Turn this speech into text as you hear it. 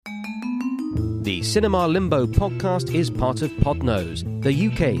The Cinema Limbo podcast is part of Podnose, the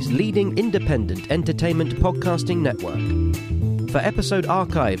UK's leading independent entertainment podcasting network. For episode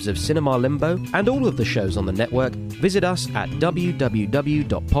archives of Cinema Limbo and all of the shows on the network, visit us at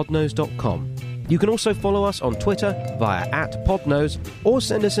www.podnose.com. You can also follow us on Twitter via @Podnose or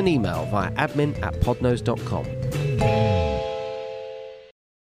send us an email via admin@podnose.com.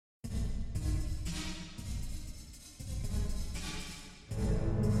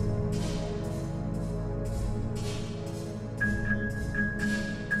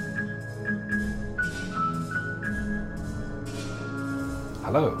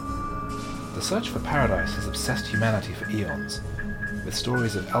 Hello. The search for paradise has obsessed humanity for eons, with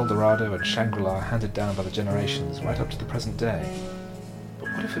stories of El Dorado and Shangri-La handed down by the generations right up to the present day.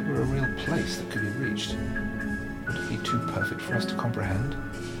 But what if it were a real place that could be reached? Would it be too perfect for us to comprehend?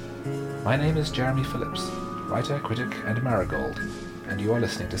 My name is Jeremy Phillips, writer, critic, and marigold, and you are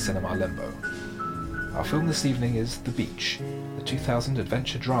listening to Cinema Limbo. Our film this evening is The Beach, the 2000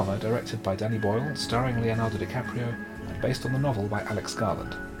 adventure drama directed by Danny Boyle, starring Leonardo DiCaprio, and based on the novel by Alex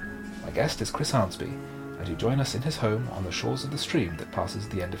Garland. My guest is Chris Arnsby, and you join us in his home on the shores of the stream that passes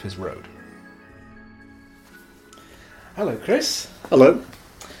the end of his road. Hello, Chris. Hello.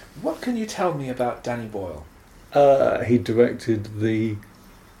 What can you tell me about Danny Boyle? He directed the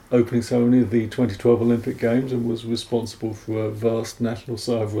opening ceremony of the 2012 Olympic Games and was responsible for a vast national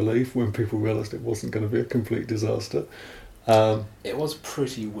sigh of relief when people realised it wasn't going to be a complete disaster. It was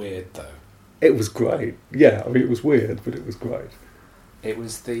pretty weird, though. It was great. Yeah, I mean, it was weird, but it was great. It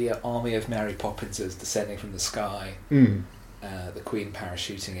was the army of Mary Poppinses descending from the sky, Mm. the Queen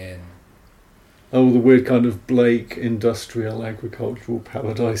parachuting in. Oh, the weird kind of Blake industrial agricultural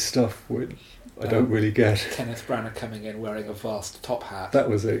paradise stuff, which I don't really get. Kenneth Branagh coming in wearing a vast top hat. That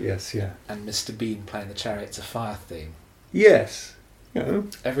was it, yes, yeah. And Mr. Bean playing the Chariots of Fire theme. Yes. You know,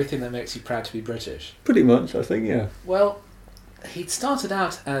 Everything that makes you proud to be British. pretty much, I think, yeah. Well, he'd started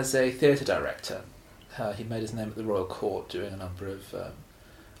out as a theatre director. He made his name at the Royal Court doing a number of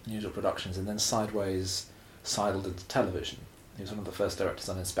unusual productions, and then sideways sidled into television. He was one of the first directors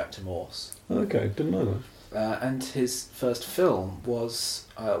on Inspector Morse. Okay, didn't know that. And his first film was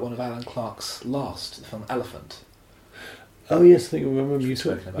one of Alan Clark's last, the film Elephant. Oh, yes, I think I remember you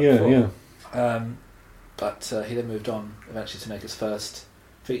Spoken talking about Yeah, before. yeah. But he then moved on eventually to make his first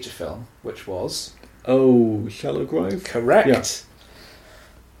feature film, which was... Oh, Shallow Grave? Correct! Yeah.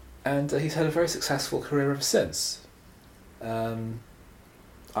 And he's had a very successful career ever since.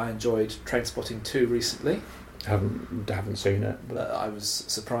 I enjoyed Trainspotting 2 recently. Haven't seen it. But I was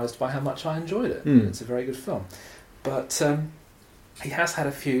surprised by how much I enjoyed it. Mm. It's a very good film. But he has had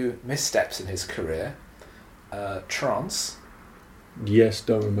a few missteps in his career. Trance, yes,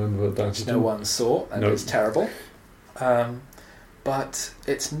 don't remember that. which at no all. one saw, and No. it's terrible. But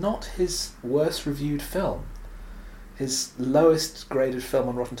it's not his worst reviewed film. His lowest graded film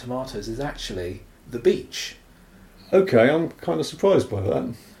on Rotten Tomatoes is actually The Beach. Okay, I'm kind of surprised by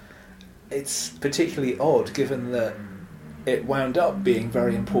that. It's particularly odd given that it wound up being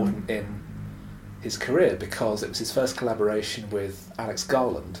very important in his career because it was his first collaboration with Alex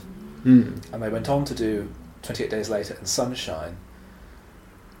Garland, Hmm. and they went on to do 28 Days Later and Sunshine.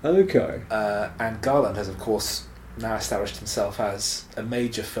 Okay. And Garland has, of course, now established himself as a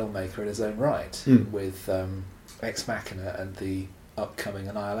major filmmaker in his own right with Ex Machina and the upcoming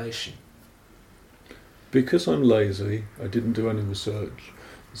Annihilation. Because I'm lazy, I didn't do any research.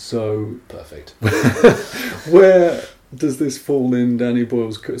 So, Perfect. where does this fall in Danny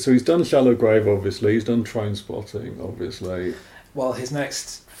Boyle's... So he's done Shallow Grave, obviously. He's done Trainspotting, obviously. Well, his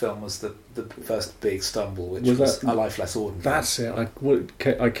next film was the first big stumble, which Was was that- A Life Less Ordinary. That's it.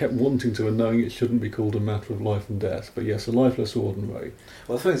 I kept wanting to and knowing it shouldn't be called A Matter of Life and Death. But yes, A Life Less Ordinary.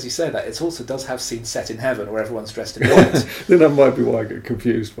 Well, the thing is, you say that, it also does have scenes set in heaven where everyone's dressed in white. Then that might be why I get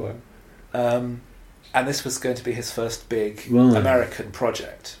confused by it. And this was going to be his first big Right. American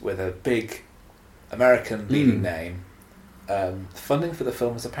project with a big American leading Mm. name. Funding for the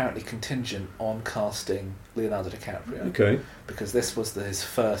film was apparently contingent on casting Leonardo DiCaprio, Okay. because this was his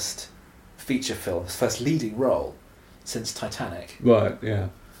first feature film, his first leading role since Titanic. Right, yeah.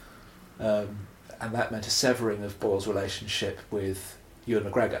 And that meant a severing of Boyle's relationship with Ewan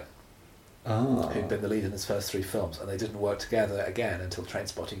McGregor, Ah. who'd been the lead in his first three films, and they didn't work together again until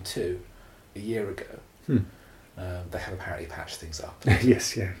Trainspotting 2 a year ago. They have apparently patched things up.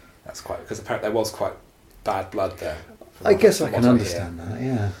 Yes, yeah. That's quite, because apparently there was quite bad blood there. I guess I from can what understand that,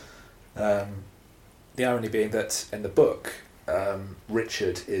 yeah. hear. The irony being that in the book,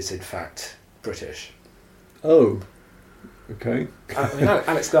 Richard is in fact British. Oh, okay. I mean,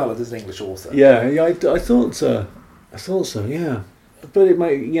 Alex Garland is an English author. Yeah, I thought so. I thought so, yeah. But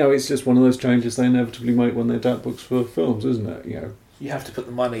it's just one of those changes they inevitably make when they adapt books for films, isn't it? You have to put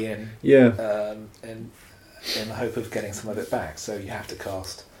the money in. Yeah. In the hope of getting some of it back, so you have to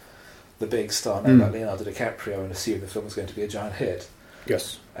cast the big star name like Leonardo DiCaprio and assume the film is going to be a giant hit.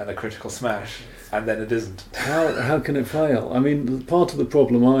 Yes. And a critical smash, and then it isn't. How can it fail? I mean, part of the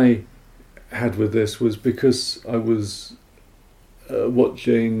problem I had with this was because I was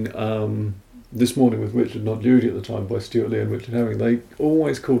watching This Morning with Richard Not Judy at the time by Stuart Lee and Richard Herring. They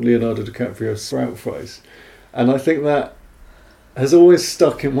always called Leonardo DiCaprio Sprout Face, and I think that has always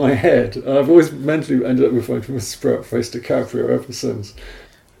stuck in my head. I've always mentally ended up referring to him as Sprout Face DiCaprio ever since.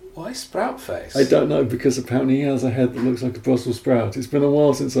 Why Sprout Face? I don't know, because apparently he has a head that looks like a Brussels sprout. It's been a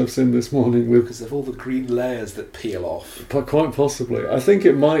while since I've seen This Morning with... Because of all the green layers that peel off. Quite possibly. I think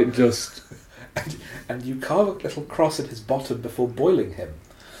it might just... and you carve a little cross in his bottom before boiling him.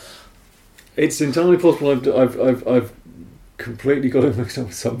 It's entirely possible I've completely got it mixed up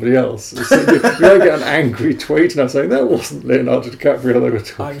with somebody else. So you don't get an angry tweet now saying that wasn't Leonardo DiCaprio they were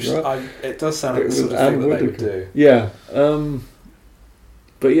talking about. It does sound like the sort of thing that they would do. Yeah.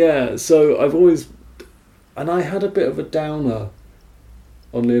 But yeah, so I've always... And I had a bit of a downer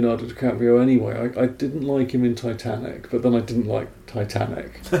on Leonardo DiCaprio anyway. I didn't like him in Titanic, but then I didn't like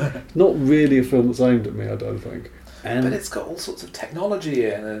Titanic. Not really a film that's aimed at me, I don't think. But it's got all sorts of technology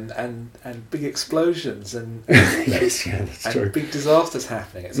in and big explosions and yes, yeah, that's true. Big disasters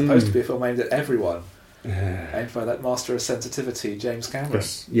happening. It's supposed to be a film aimed at everyone. Aimed by that master of sensitivity, James Cameron.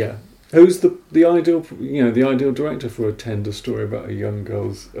 Yes, yeah. Who's the ideal the ideal director for a tender story about a young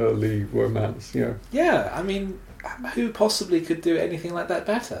girl's early romance? Yeah, I mean, who possibly could do anything like that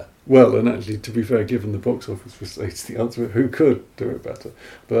better? Well, and actually, to be fair, given the box office receipts, the answer is who could do it better.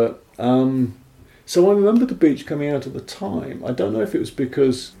 But so I remember The Beach coming out at the time. I don't know if it was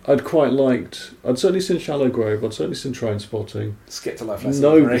because I'd certainly seen Shallow Grave, I'd certainly seen Trainspotting. Skip to Life Less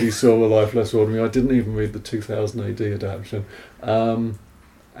Ordinary. Nobody saw A Life Less Ordinary. I didn't even read the 2000 AD adaptation.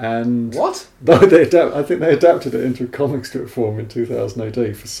 And what? Though I think they adapted it into a comic strip form in 2000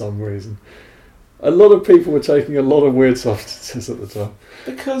 AD for some reason. A lot of people were taking a lot of weird substances at the time.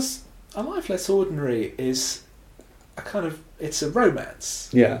 Because A Life Less Ordinary is it's a romance.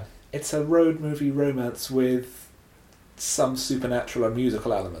 Yeah. It's a road movie romance with some supernatural and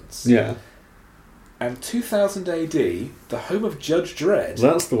musical elements. Yeah. And 2000 AD, the home of Judge Dredd.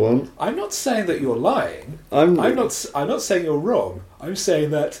 That's the one. I'm not saying that you're lying. I'm not saying you're wrong. I'm saying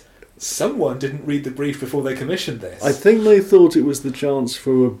that someone didn't read the brief before they commissioned this. I think they thought it was the chance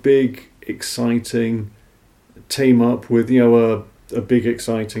for a big, exciting team up with a big,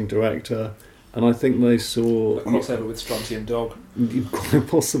 exciting director, and I think they saw a crossover with Strontium Dog. Quite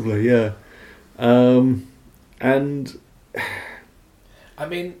possibly, yeah. And I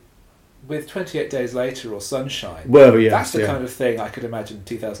mean, with 28 Days Later or Sunshine, well, yeah, that's the kind of thing I could imagine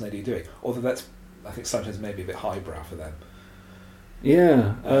 2000 AD doing. Although I think Sunshine's maybe a bit highbrow for them.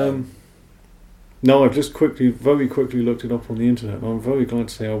 Yeah. No, I've just very quickly looked it up on the internet, and I'm very glad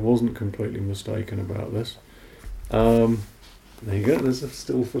to say I wasn't completely mistaken about this. There you go. There's a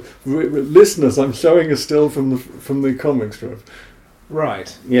still for listeners. I'm showing a still from the comic strip.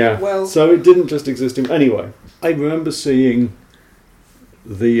 Right. Yeah. Well, so it didn't just exist in... Anyway, I remember seeing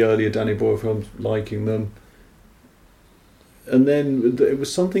the earlier Danny Boyle films, liking them, and then it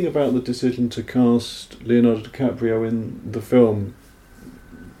was something about the decision to cast Leonardo DiCaprio in the film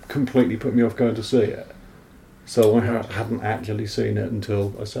completely put me off going to see it. So I hadn't actually seen it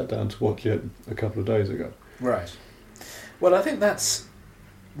until I sat down to watch it a couple of days ago. Right. Well, I think that's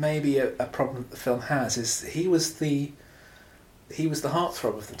maybe a problem that the film has, is he was the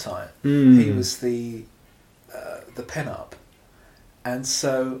heartthrob of the time. He was the pin-up. And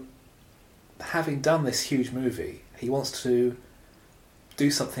so, having done this huge movie, he wants to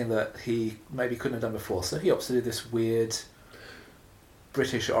do something that he maybe couldn't have done before. So he opts to do this weird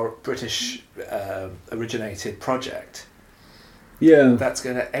British originated project. Yeah. That's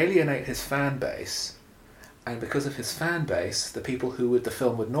going to alienate his fan base. And because of his fan base, the people who the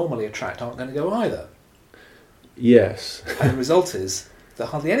film would normally attract aren't going to go either. Yes. And the result is that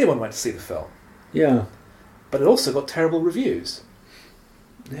hardly anyone went to see the film. Yeah. But it also got terrible reviews.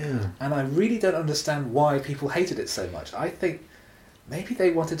 Yeah. And I really don't understand why people hated it so much. I think maybe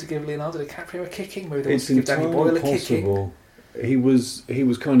they wanted to give Leonardo DiCaprio a kicking. Maybe they wanted to give Danny Boyle a kicking. He was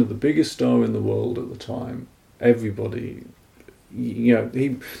kind of the biggest star in the world at the time. Everybody... he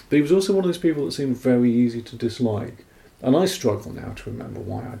was also one of those people that seemed very easy to dislike, and I struggle now to remember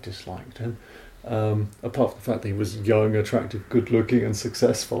why I disliked him. Apart from the fact that he was young, attractive, good-looking, and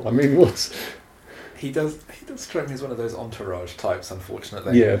successful. I mean, he does strike me as one of those entourage types,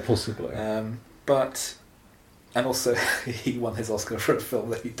 unfortunately. Yeah, possibly. But And also, he won his Oscar for a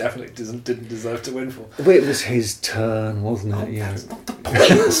film that he definitely didn't deserve to win for. But it was his turn, wasn't it? Oh, Yeah. that's not the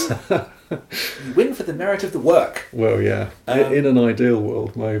point. You win for the merit of the work. Well, yeah. In an ideal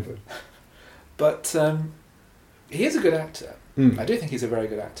world, maybe. But he is a good actor. Mm. I do think he's a very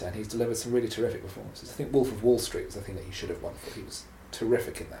good actor, and he's delivered some really terrific performances. I think Wolf of Wall Street was the thing that he should have won for. He was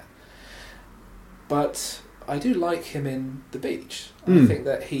terrific in that. But I do like him in The Beach. I think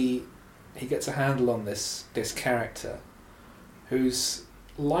that he gets a handle on this character who's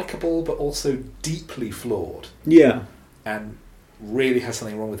likeable but also deeply flawed. Yeah. And really has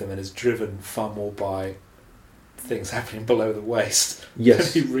something wrong with him and is driven far more by things happening below the waist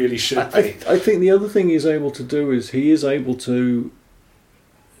Yes. than he really should be. I think the other thing he's able to do is he is able to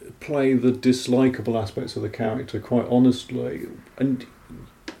play the dislikable aspects of the character quite honestly, and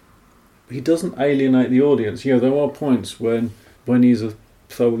he doesn't alienate the audience. You know, there are points when he's a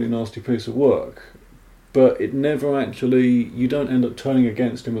thoroughly nasty piece of work, but it never actually, you don't end up turning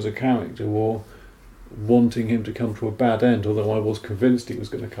against him as a character or wanting him to come to a bad end, although I was convinced he was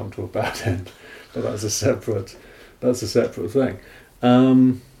going to come to a bad end, but that's a separate thing.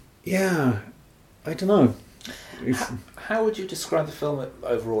 Yeah, I don't know. How would you describe the film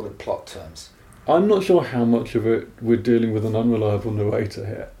overall in plot terms? I'm not sure how much of it we're dealing with an unreliable narrator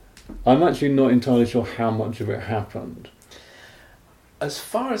here. I'm actually not entirely sure how much of it happened. As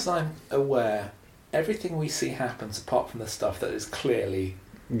far as I'm aware, everything we see happens apart from the stuff that is clearly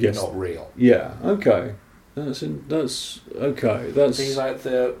not real. Yeah, okay. That's okay. That's Things like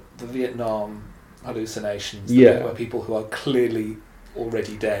the Vietnam hallucinations, Yeah. where people who are clearly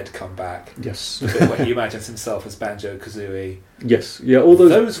already dead come back. yes. The bit where he imagines himself as Banjo-Kazooie. Yes. Yeah, all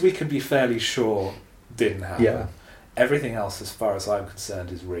those we can be fairly sure didn't happen. Yeah. Everything else, as far as I'm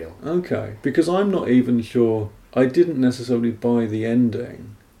concerned, is real. Okay, because I'm not even sure. I didn't necessarily buy the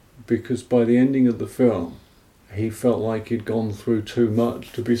ending, because by the ending of the film, he felt like he'd gone through too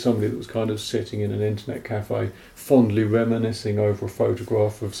much to be somebody that was kind of sitting in an internet cafe, fondly reminiscing over a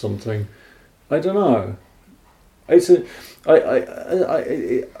photograph of something. I don't know. It's a.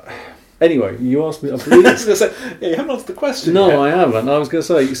 Anyway, you asked me. I believe, I was going to say, yeah, you haven't answered the question. no, yet. I haven't. I was going to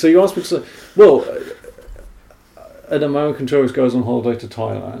say. So you asked me to say. Well, an American tourist goes on holiday to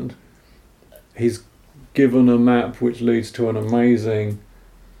Thailand. He's given a map which leads to an amazing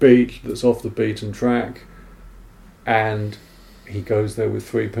beach that's off the beaten track, and he goes there with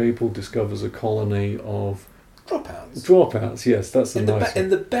 3 people, discovers a colony of Dropouts. Yes, that's a nice one. In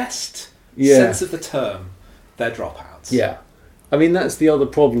the best Yeah. sense of the term, they're dropouts. Yeah. I mean, that's the other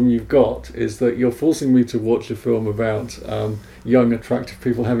problem you've got, is that you're forcing me to watch a film about young, attractive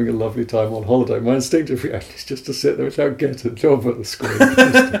people having a lovely time on holiday. My instinctive reaction is just to sit there and get a job at the screen.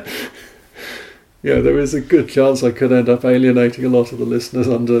 Yeah, there is a good chance I could end up alienating a lot of the listeners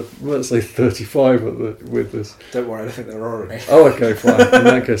under, let's say, 35 with this. Don't worry, I don't think there are any. Oh, okay, fine. In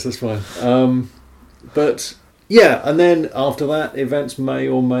that case, that's fine. But, yeah, and then after that, events may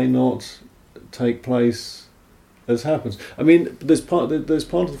or may not take place as happens. I mean, there's part of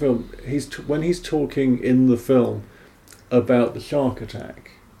the film, when he's talking in the film about the shark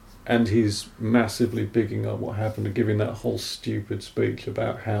attack, and he's massively bigging up what happened and giving that whole stupid speech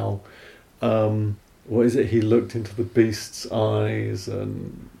about how what is it? He looked into the beast's eyes,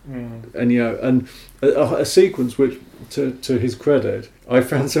 and you know, and a sequence which, to his credit, I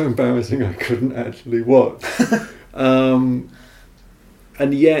found so embarrassing I couldn't actually watch. And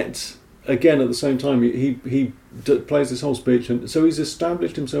yet, again, at the same time, he plays this whole speech, and so he's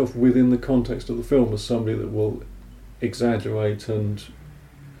established himself within the context of the film as somebody that will exaggerate and,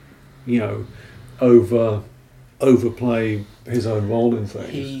 you know, overplay his own role in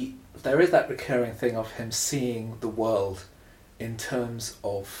things. There is that recurring thing of him seeing the world in terms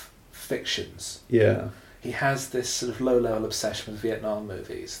of fictions. Yeah. He has this sort of low-level obsession with Vietnam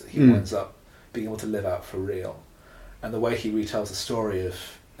movies that he ends up being able to live out for real. And the way he retells the story of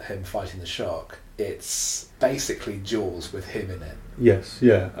him fighting the shark, it's basically Jaws with him in it. Yes,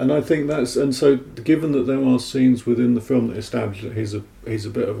 yeah. And I think that's... And so, given that there are scenes within the film that establish that he's a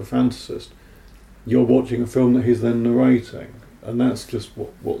bit of a fantasist, you're watching a film that he's then narrating. And that's just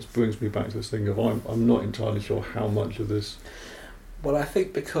what brings me back to this thing of I'm not entirely sure how much of this... Well, I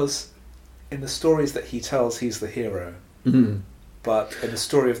think because in the stories that he tells, he's the hero. But in the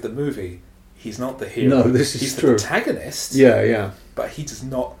story of the movie, he's not the hero. No, this is he's true. He's the protagonist. Yeah, yeah. But he does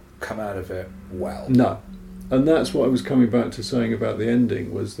not come out of it well. No. And that's what I was coming back to saying about the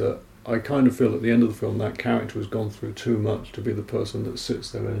ending, was that I kind of feel at the end of the film that character has gone through too much to be the person that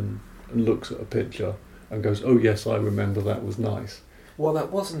sits there and looks at a picture and goes, oh yes, I remember, that was nice. Well,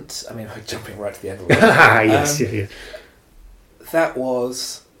 that wasn't... I mean, jumping right to the end of it. Yes, yeah. That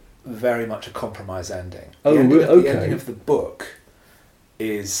was very much a compromise ending. Oh, The okay. ending of the book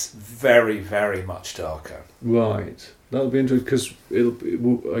is very, very much darker. Right. That'll be interesting because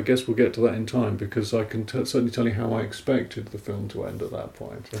I guess we'll get to that in time because I can certainly tell you how I expected the film to end at that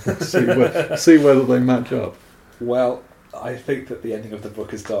point. see whether they match up. Well, I think that the ending of the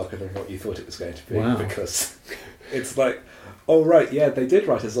book is darker than what you thought it was going to be. Wow. Because it's like, oh right, yeah, they did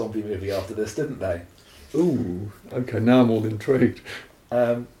write a zombie movie after this, didn't they? Ooh, okay, now I'm all intrigued.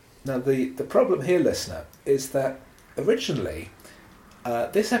 Now, the problem here, listener, is that originally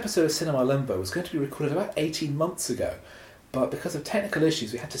this episode of Cinema Limbo was going to be recorded about 18 months ago, but because of technical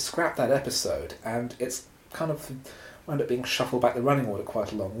issues we had to scrap that episode, and it's kind of wound up being shuffled back the running order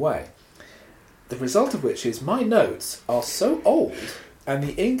quite a long way. The result of which is my notes are so old and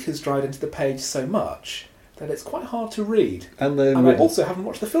the ink has dried into the page so much that it's quite hard to read. And I also haven't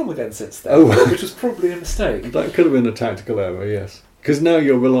watched the film again since then, which was probably a mistake. That could have been a tactical error, yes. Because now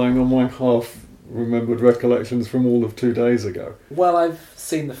you're relying on my half-remembered recollections from all of 2 days ago. Well, I've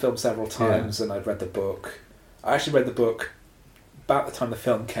seen the film several times and I've read the book. I actually read the book about the time the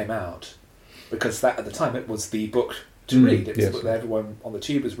film came out, because at the time it was the book to read. It was the book that everyone on the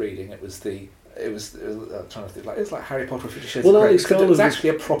tube was reading. It was trying to think, it's like Harry Potter or 50 Shades of Grey. It was actually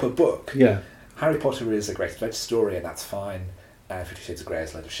a proper book. Yeah. Harry Potter is a great adventure story, and that's fine. And 50 Shades of Grey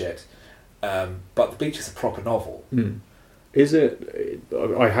is a load of shit. But The Beach is a proper novel. Is it?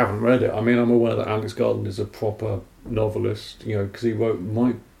 I haven't read it. I mean, I'm aware that Alex Garland is a proper novelist, because he wrote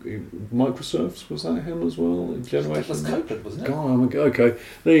Microsurfs, was that him as well? Douglas Copeland, wasn't it? God, okay.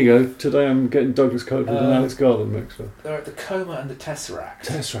 There you go. Today I'm getting Douglas Copeland and Alex Garland mixed up. They're at the Coma and the Tesseract.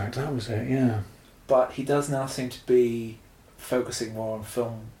 Tesseract, that was it, yeah. But he does now seem to be focusing more on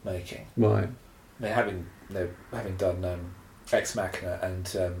filmmaking. Right. I mean, having done Ex Machina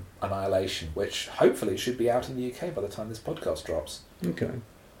and Annihilation, which hopefully should be out in the UK by the time this podcast drops. Okay.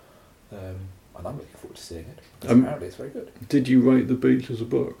 And I'm looking forward to seeing it, because apparently it's very good. Did you rate The Beach as a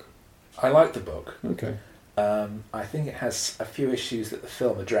book? I like the book. Okay. I think it has a few issues that the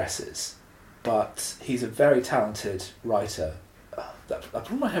film addresses, but he's a very talented writer. The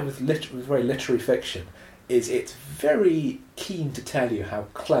problem I have with very literary fiction is it's very keen to tell you how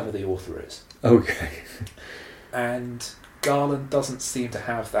clever the author is. Okay. And Garland doesn't seem to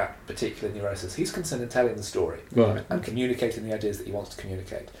have that particular neurosis. He's concerned in telling the story and communicating the ideas that he wants to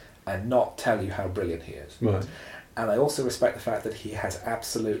communicate, and not tell you how brilliant he is. Right. And I also respect the fact that he has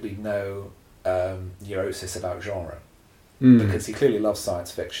absolutely no neurosis about genre, because he clearly loves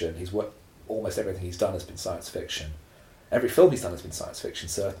science fiction. Almost everything he's done has been science fiction. Every film he's done has been science fiction,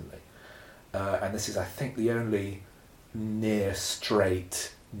 certainly. And this is, I think, the only near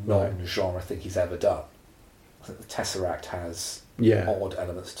straight non-genre thing he's ever done. I think the Tesseract has odd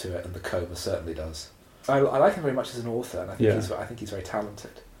elements to it, and the Coma certainly does. I like him very much as an author, and I think he's very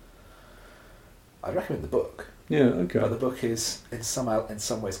talented. I recommend the book. Yeah, okay. But the book is in some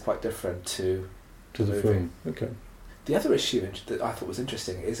ways quite different to the movie. film. Okay. The other issue that I thought was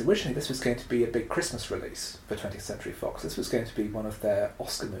interesting is originally this was going to be a big Christmas release for 20th Century Fox. This was going to be one of their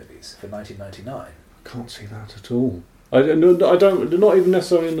Oscar movies for 1999. I can't see that at all. I don't. Not even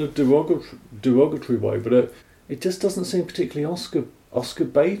necessarily in a derogatory way, but it just doesn't seem particularly Oscar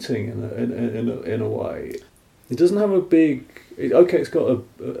baiting in a way. It doesn't have a big. It's got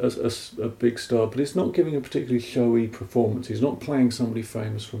a big star, but it's not giving a particularly showy performance. He's not playing somebody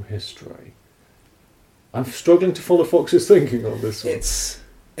famous from history. I'm struggling to follow Fox's thinking on this one.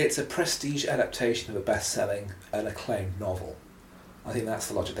 It's a prestige adaptation of a best-selling and acclaimed novel. I think that's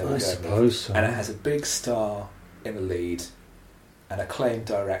the logic they were going with. I suppose so. And it has a big star in the lead, an acclaimed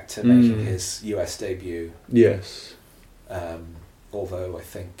director making his US debut. Yes. Although I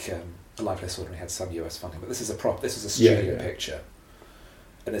think A Life Less Ordinary had some US funding, but this is a studio picture,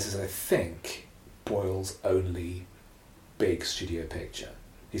 and this is, I think, Boyle's only big studio picture.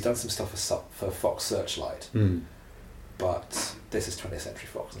 He's done some stuff for Fox Searchlight, but this is 20th Century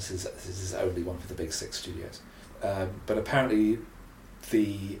Fox. This is his only one for the big six studios. But apparently,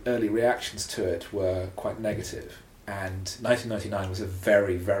 the early reactions to it were quite negative, and 1999 was a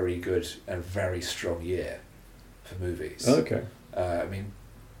very, very good and very strong year for movies. Okay. I mean,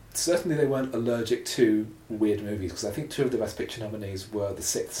 certainly they weren't allergic to weird movies, because I think two of the Best Picture nominees were The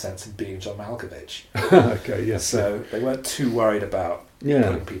Sixth Sense and Being John Malkovich. Okay, yes. So they weren't too worried about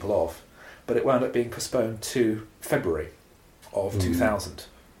putting people off. But it wound up being postponed to February of 2000.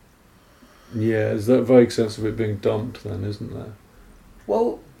 Yeah, there's that vague sense of it being dumped then, isn't there?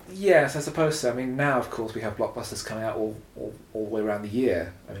 Well, yes, I suppose so. I mean, now, of course, we have blockbusters coming out all the way around the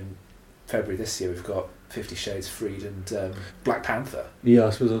year. I mean, February this year we've got 50 Shades Freed and Black Panther. Yeah, I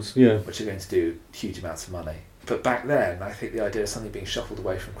suppose that's, which are going to do huge amounts of money. But back then, I think the idea of something being shuffled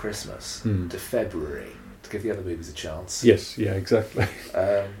away from Christmas to February to give the other movies a chance. Yes, yeah, exactly.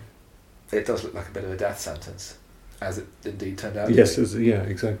 It does look like a bit of a death sentence, as it indeed turned out to Yes, be. yeah,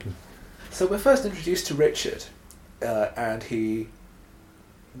 exactly. So we're first introduced to Richard, and he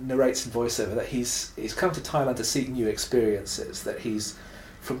narrates in voiceover that he's come to Thailand to seek new experiences, that he's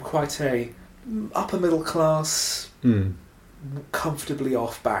from quite a upper middle class, comfortably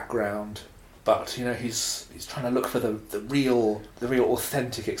off background, but he's trying to look for the real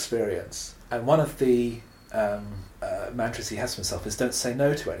authentic experience. And one of the mantras he has for himself is "Don't say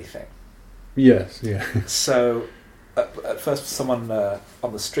no to anything." Yes, yeah. So at first, someone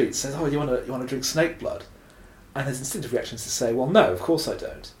on the street says, "Oh, you want to drink snake blood?" And his instinctive reaction is to say, "Well, no, of course I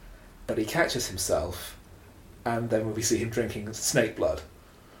don't." But he catches himself, and then we see him drinking snake blood,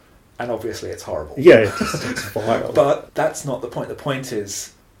 and obviously it's horrible. Yeah, it's vile. But that's not the point. The point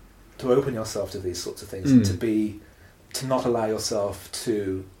is to open yourself to these sorts of things, and to not allow yourself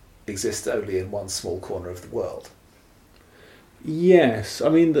to exist only in one small corner of the world. Yes, I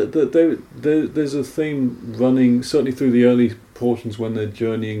mean, there's a theme running, certainly through the early portions when they're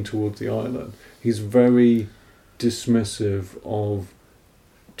journeying towards the island. He's very dismissive of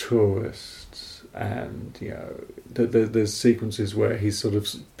tourists, and there's sequences where he's sort of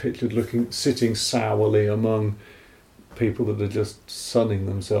pictured sitting sourly among people that are just sunning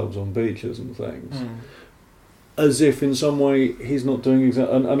themselves on beaches and things. As if in some way he's not doing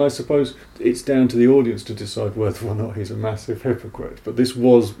exactly... And I suppose it's down to the audience to decide whether or not he's a massive hypocrite. But this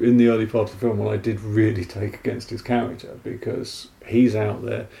was, in the early part of the film, when I did really take against his character, because he's out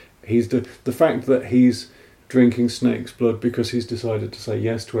there. He's the fact that he's drinking snake's blood because he's decided to say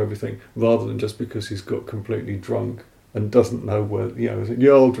yes to everything, rather than just because he's got completely drunk and doesn't know where...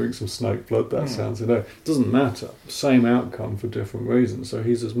 I'll drink some snake blood, that sounds... It doesn't matter. Same outcome for different reasons. So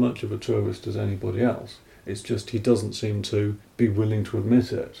he's as much of a tourist as anybody else. It's just he doesn't seem to be willing to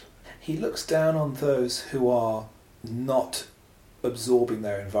admit it. He looks down on those who are not absorbing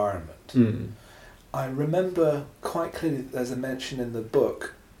their environment. I remember quite clearly that there's a mention in the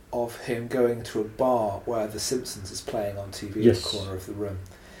book of him going to a bar where The Simpsons is playing on TV in the corner of the room.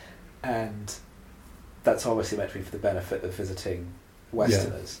 And that's obviously meant to be for the benefit of visiting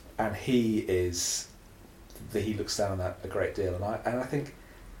Westerners. Yeah. And he looks down on that a great deal. And I think,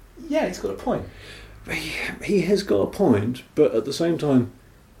 he's got a point. He has got a point, but at the same time,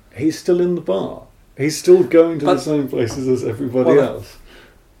 he's still in the bar. He's still going to the same places as everybody else.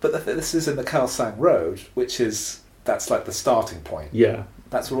 But this is in the Khao Sang Road, that's like the starting point. Yeah,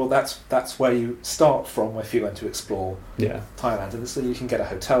 that's where you start from if you're going to explore Thailand, and so you can get a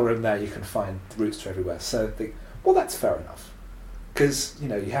hotel room there. You can find routes to everywhere. So that's fair enough, because you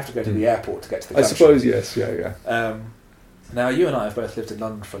have to go to the airport to get to the country. I suppose yes, yeah. Now you and I have both lived in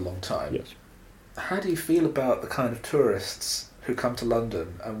London for a long time. Yes. How do you feel about the kind of tourists who come to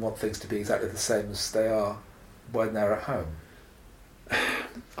London and want things to be exactly the same as they are when they're at home?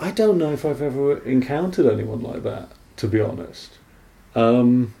 I don't know if I've ever encountered anyone like that, to be honest.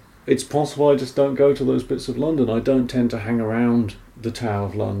 It's possible I just don't go to those bits of London. I don't tend to hang around the Tower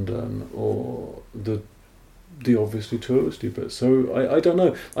of London or the obviously touristy bits. So I don't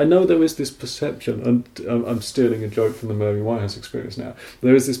know. I know there is this perception, and I'm stealing a joke from the Mary Winehouse Experience now.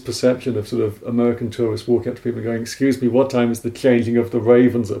 There is this perception of sort of American tourists walking up to people and going, "Excuse me, what time is the changing of the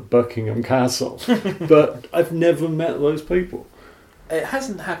ravens at Buckingham Castle?" But I've never met those people. It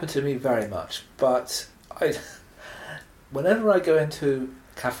hasn't happened to me very much, but whenever I go into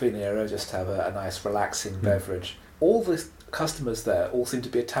Caffè Nero just to have a nice relaxing beverage, all the customers there all seem to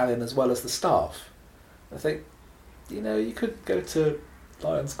be Italian as well as the staff. I think, you could go to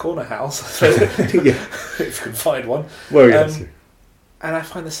Lion's Corner House if you can find one. Well, yes. And I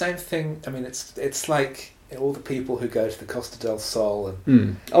find the same thing. I mean, it's like all the people who go to the Costa del Sol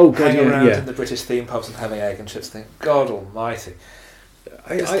and hang around in the British theme pubs and having egg and chips. Think, God Almighty!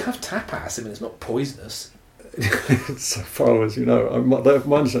 Just have tapas. I mean, it's not poisonous. So far as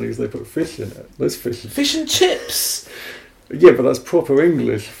my understanding is they put fish in it. There's fish. Fish and chips. Yeah, but that's proper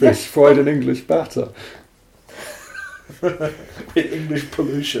English fish fried in English batter. With English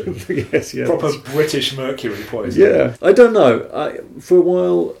pollution. Yes. Proper British mercury poison. Yeah, I don't know. For a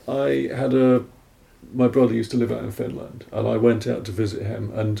while, I had my brother used to live out in Finland, and I went out to visit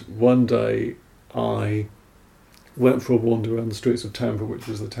him. And one day, I went for a wander around the streets of Tampere, which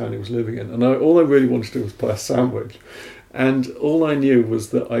was the town he was living in. And all I really wanted to do was buy a sandwich. And all I knew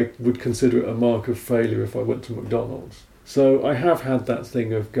was that I would consider it a mark of failure if I went to McDonald's. So I have had that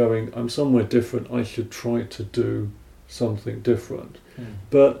thing of going, I'm somewhere different, I should try to do something different.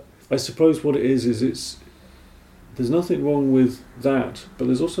 But I suppose what it is there's nothing wrong with that, but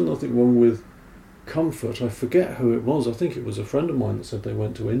there's also nothing wrong with comfort. I forget who it was. I think it was a friend of mine that said they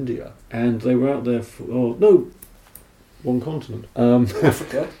went to India and they were out there for one continent.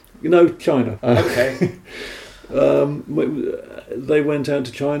 Africa. China. Okay. They went out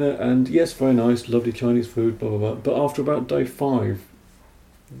to China and yes, very nice, lovely Chinese food, blah blah blah. But after about day 5,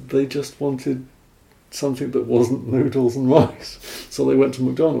 they just wanted something that wasn't noodles and rice, so they went to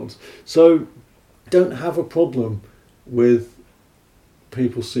McDonald's. So, don't have a problem with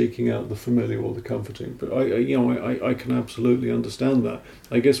people seeking out the familiar or the comforting, but I can absolutely understand that.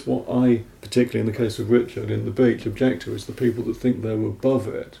 I guess what I, particularly in the case of Richard in The Beach, object to is the people that think they're above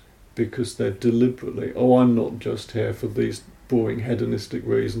it because they're deliberately, I'm not just here for these boring hedonistic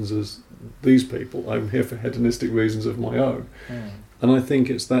reasons as these people, I'm here for hedonistic reasons of my own. And I think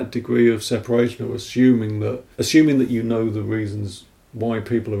it's that degree of separation, or assuming that you know the reasons why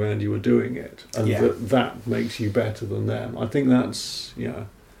people around you are doing it, and that makes you better than them. I think that's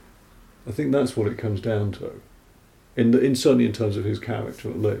what it comes down to, certainly in terms of his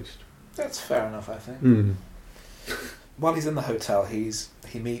character at least. That's fair enough, I think. While he's in the hotel, he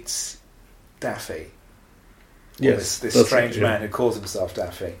meets Daffy. Yes, this strange man who calls himself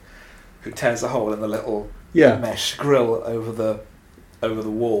Daffy, who tears a hole in the little mesh grill over the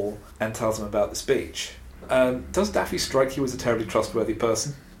wall and tells him about this beach. Does Daffy strike you as a terribly trustworthy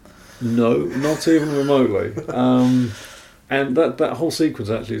person? No, not even remotely. And that whole sequence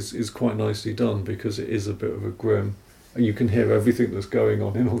actually is quite nicely done because it is a bit of a grim. You can hear everything that's going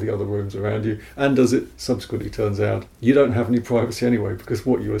on in all the other rooms around you, and as it subsequently turns out, you don't have any privacy anyway because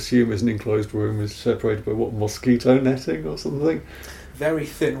what you assume is an enclosed room is separated by mosquito netting or something. Very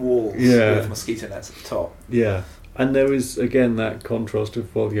thin walls with mosquito nets at the top. Yeah, and there is again that contrast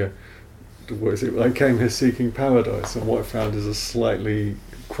of what is it? I came here seeking paradise, and what I found is a slightly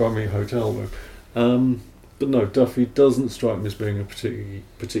crummy hotel room. But no, Duffy doesn't strike me as being a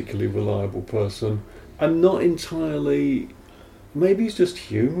particularly reliable person. I'm not entirely. Maybe he's just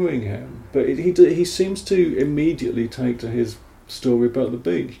humouring him, but he seems to immediately take to his story about the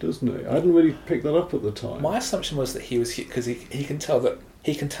beach, doesn't he? I hadn't really picked that up at the time. My assumption was that he was because he can tell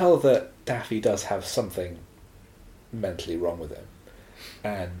that Daffy does have something mentally wrong with him,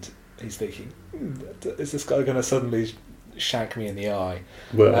 and he's thinking, is this guy going to suddenly shank me in the eye?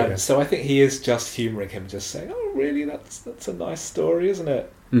 Well, so I think he is just humouring him, just saying, "Oh, really? That's a nice story, isn't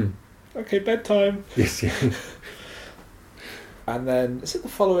it? Okay, bedtime." Yes, yeah. And then is it the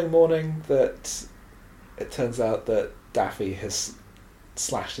following morning that it turns out that Daffy has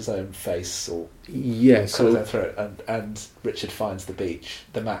slashed his own face or cut his own throat, and Richard finds the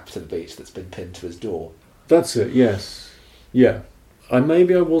map to the beach that's been pinned to his door. That's it. Yes, yeah.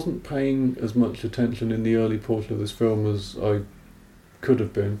 Maybe I wasn't paying as much attention in the early portion of this film as I could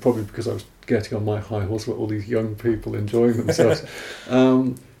have been, probably because I was getting on my high horse with all these young people enjoying themselves.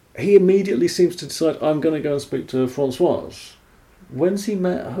 He immediately seems to decide, I'm going to go and speak to Françoise. When's he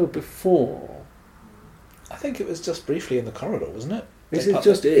met her before? I think it was just briefly in the corridor, wasn't it? So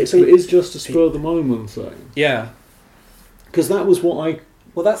it is just a spur of the moment thing? Yeah. Because that was what I...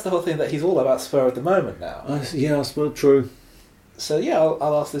 Well, that's the whole thing, that he's all about spur of the moment now. I suppose true. So yeah,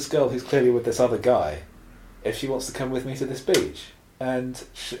 I'll ask this girl who's clearly with this other guy if she wants to come with me to this beach, and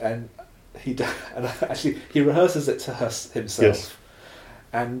actually he rehearses it to himself, yes.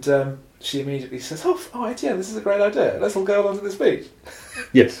 And she immediately says, "Oh, Etienne, this is a great idea. Let's all go along to this beach."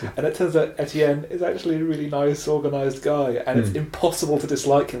 Yes. And it turns out Etienne is actually a really nice, organised guy, and it's impossible to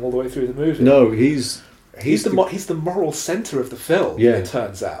dislike him all the way through the movie. No, he's the moral centre of the film. Yeah. It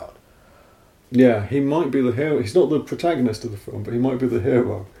turns out. Yeah, he might be the hero. He's not the protagonist of the film, but he might be the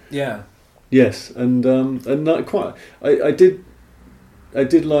hero. Yeah. Yes, and that quite. I did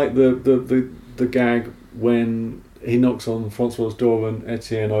like the gag when he knocks on Francois's door and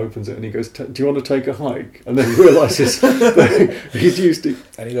Etienne opens it and he goes, "Do you want to take a hike?" And then he realises that he's used to.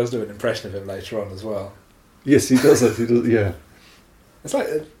 And he does do an impression of him later on as well. Yes, he does it. He does. Yeah. It's like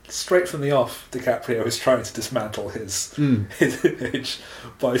straight from the off, DiCaprio is trying to dismantle his image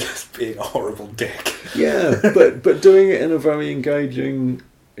by just being a horrible dick. Yeah, but doing it in a very engaging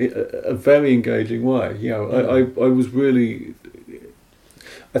way. You know, I was really.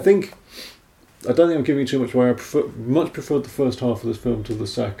 I don't think I'm giving you too much away. I much preferred the first half of this film to the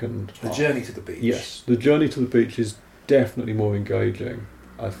second. The journey to the beach. Yes, the journey to the beach is definitely more engaging,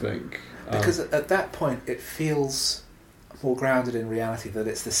 I think. Because at that point it feels more grounded in reality, that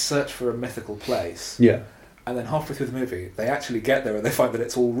it's this search for a mythical place. Yeah. And then halfway through the movie, they actually get there and they find that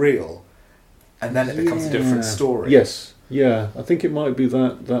it's all real. And then it becomes a different story. Yes, yeah. I think it might be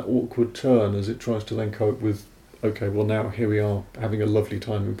that awkward turn as it tries to then cope with, okay, well now here we are having a lovely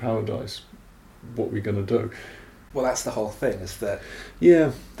time in paradise. What are we going to do? Well, that's the whole thing, is that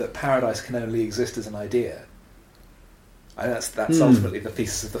Yeah. that paradise can only exist as an idea. And that's ultimately the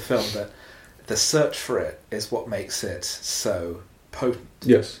thesis of the film, that the search for it is what makes it so potent.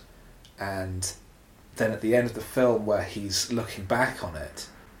 Yes. And then at the end of the film, where he's looking back on it,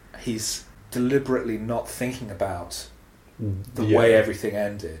 he's deliberately not thinking about the way everything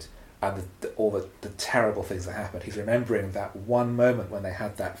ended and all the terrible things that happened. He's remembering that one moment when they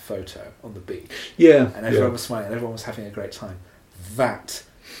had that photo on the beach. Yeah. And everyone was smiling and everyone was having a great time. That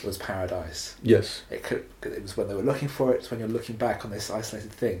was paradise. Yes. It was when they were looking for it. It's when you're looking back on this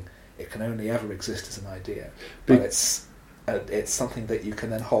isolated thing. It can only ever exist as an idea. But it's something that you can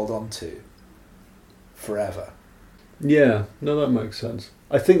then hold on to forever. Yeah, no, that makes sense.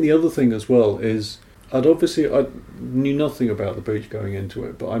 I think the other thing as well is I knew nothing about the beach going into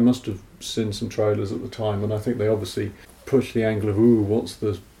it, but I must have seen some trailers at the time, and I think they obviously pushed the angle of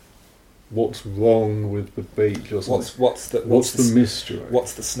what's wrong with the beach or something. What's the mystery?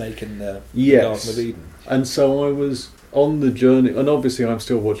 What's the snake in the Yes. Garden of Eden? And so I was on the journey, and obviously I'm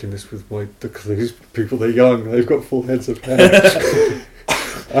still watching this with these people. They're young; they've got full heads of hair.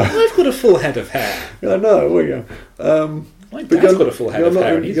 I've got a full head of hair. I know. Well, yeah. My dad's got a full head of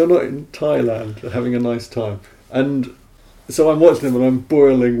hair. You're not in Thailand having a nice time, and so I'm watching them, and I'm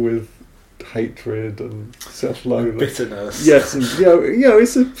boiling with hatred and self-loathing, bitterness. Yes, and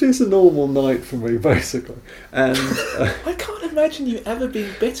it's a normal night for me, basically. And I can't imagine you ever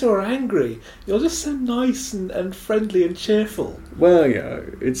being bitter or angry. You're just so nice and friendly and cheerful. Well, yeah,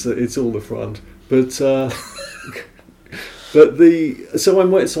 it's all the front, but but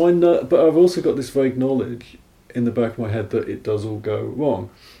I've also got this vague knowledge in the back of my head that it does all go wrong.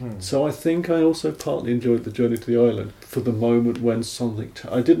 So I think I also partly enjoyed the journey to the island for the moment when something...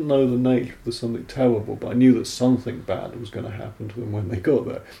 I didn't know the nature of the something terrible, but I knew that something bad was going to happen to them when they got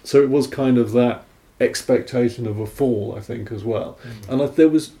there. So it was kind of that expectation of a fall, I think, as well. And there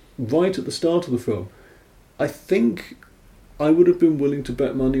was, right at the start of the film, I think I would have been willing to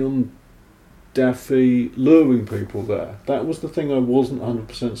bet money on Daffy luring people there. That was the thing I wasn't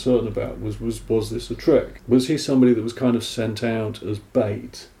 100% certain about. Was this a trick? Was he somebody that was kind of sent out as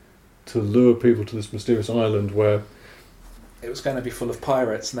bait to lure people to this mysterious island where it was going to be full of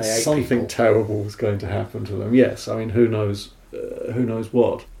pirates and they ate something people? Terrible was going to happen to them? Yes, I mean, who knows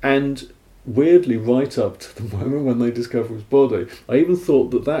what? And weirdly, right up to the moment when they discover his body, I even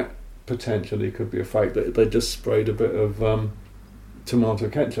thought that potentially could be a fake, that they just sprayed a bit of tomato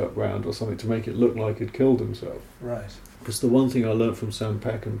ketchup round or something to make it look like he'd killed himself. Right. Because the one thing I learnt from Sam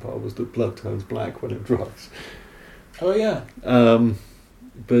Peckinpah was that blood turns black when it dries. Oh yeah.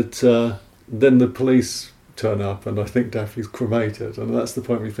 But then the police turn up, and I think Daffy's cremated, and that's the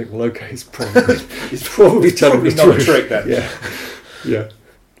point where you think, well, okay, he's probably telling the truth. Not a trick then. Yeah.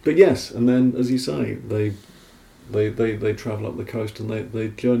 But yes, and then as you say, they travel up the coast and they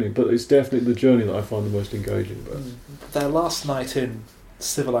journey, but it's definitely the journey that I find the most engaging. But their last night in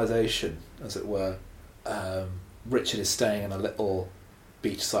civilization, as it were, Richard is staying in a little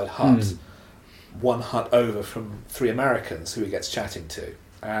beachside hut, one hut over from 3 Americans who he gets chatting to,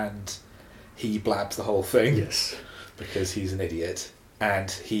 and he blabs the whole thing. Yes, because he's an idiot, and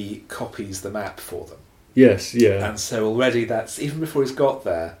he copies the map for them. Yes, yeah. And so already that's, even before he's got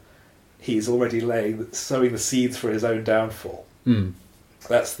there, he's already sowing the seeds for his own downfall.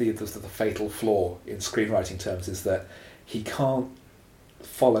 That's the fatal flaw in screenwriting terms, is that he can't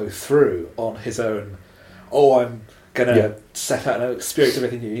follow through on his own, I'm going to set out and experience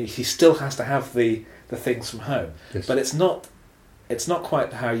everything new. He still has to have the things from home. Yes. But it's not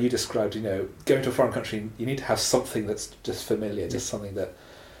quite how you described, going to a foreign country, you need to have something that's just familiar, just something that,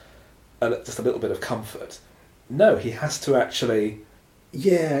 just a little bit of comfort. No, he has to actually...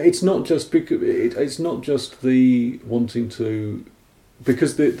 Yeah, it's not just the wanting to,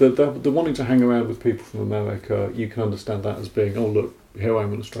 because the wanting to hang around with people from America, you can understand that as being, oh look, here I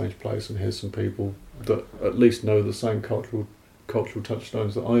am in a strange place, and here's some people that at least know the same cultural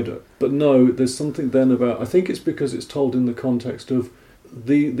touchstones that I do. But no, there's something then about, I think it's because it's told in the context of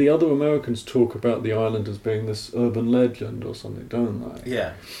the other Americans talk about the island as being this urban legend or something, don't they?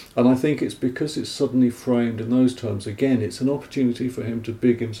 Yeah. And I think it's because it's suddenly framed in those terms. Again, it's an opportunity for him to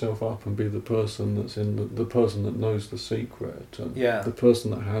big himself up and be the person that's in the person that knows the secret, and the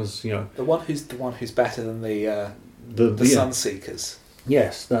person that has, the one who's better than the Sunseekers.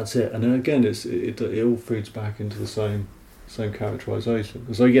 Yes, that's it. And again, it all feeds back into the same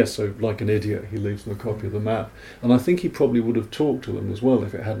characterisation. So like an idiot, he leaves them a copy of the map, and I think he probably would have talked to them as well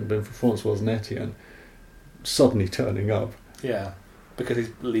if it hadn't been for Francois and Etienne suddenly turning up. Yeah, because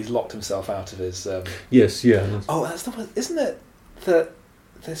he's locked himself out of his. Yes, yeah. Oh, that's the one, isn't it? That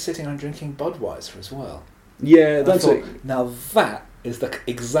they're sitting around drinking Budweiser as well. Yeah, And I that's thought, it. now that is the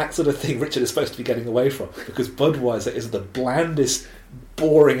exact sort of thing Richard is supposed to be getting away from, because Budweiser is the blandest,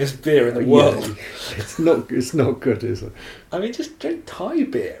 boringest beer in the world. Yeah, it's not good, is it? I mean, just drink Thai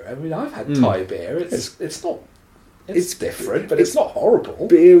beer. I mean, I've had Thai beer. It's not. It's different, but it's not horrible.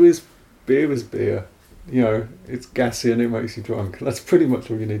 Beer is beer. You know, it's gassy and it makes you drunk. That's pretty much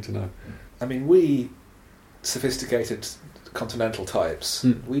all you need to know. I mean, we sophisticated continental types,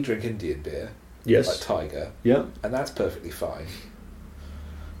 we drink Indian beer, Yes. like Tiger, Yeah. and that's perfectly fine.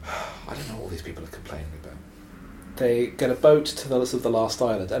 I don't know what all these people are complaining about. They get a boat to the last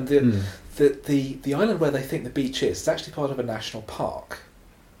island, and the island where they think the beach is actually part of a national park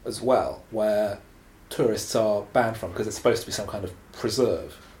as well, where tourists are banned from because it's supposed to be some kind of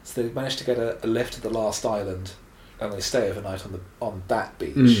preserve. So they managed to get a lift to the last island, and they stay overnight on that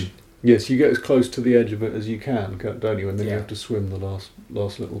beach. Yes, you get as close to the edge of it as you can, don't you? And then you Yeah. have to swim the last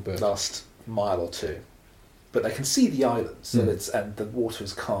little bit. Last mile or two, but they can see the island, so and the water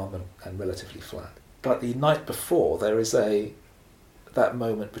is calm and relatively flat. But the night before, there is that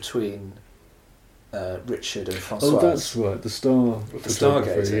moment between Richard and Francoise. Oh, that's right. The photographer,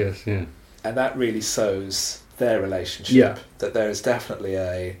 stargazer. Yes, yeah. And that really sows their relationship. Yeah. That there is definitely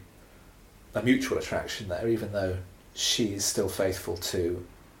a mutual attraction there, even though she's still faithful to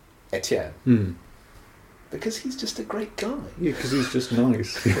Etienne. Because he's just a great guy. Yeah, because he's just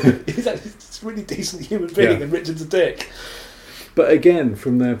nice. He's actually a really decent human being, Yeah. and Richard's a dick. But again,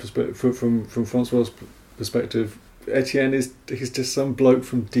 from their perspective, from Francois' perspective, Etienne he's just some bloke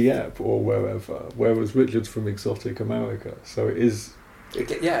from Dieppe or wherever, whereas Richard's from exotic America. So it is.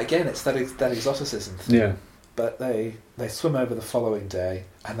 Yeah, again, it's that exoticism thing. Yeah. But they swim over the following day,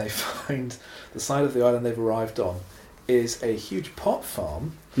 and they find the side of the island they've arrived on is a huge pot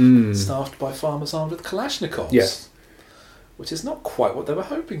farm staffed by farmers armed with Kalashnikovs. Yes. Which is not quite what they were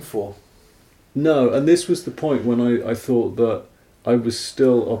hoping for. No, and this was the point when I thought that I was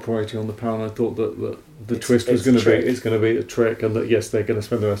still operating on the power, and I thought that the twist was going to be it's going to be a trick, and that yes, they're going to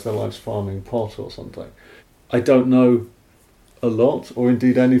spend the rest of their lives farming pot or something. I don't know a lot, or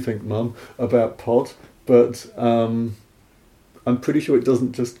indeed anything, Mum, about pot, but I'm pretty sure it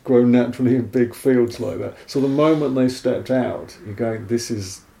doesn't just grow naturally in big fields like that. So the moment they stepped out, you're going, this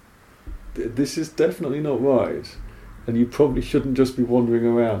is definitely not right, and you probably shouldn't just be wandering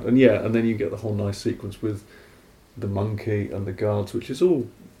around. And then you get the whole nice sequence with the monkey and the guards, which is all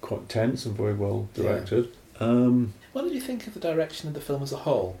quite tense and very well directed. Yeah. What did you think of the direction of the film as a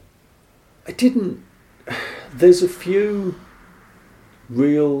whole? I didn't. There's a few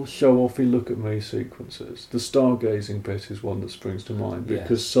real show-offy look-at-me sequences. The stargazing bit is one that springs to mind,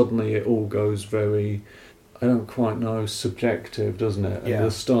 because suddenly it all goes very, I don't quite know, subjective, doesn't it? And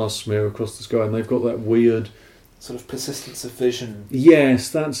the stars smear across the sky, and they've got that weird sort of persistence of vision. Yes,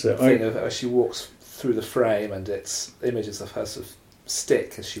 that's it. Thing of as she walks through the frame, and it's images of her sort of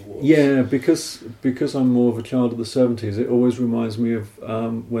stick as she walks. Yeah, because I'm more of a child of the 70s, it always reminds me of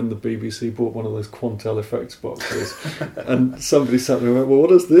when the BBC bought one of those Quantel effects boxes and somebody sat there and went, well, what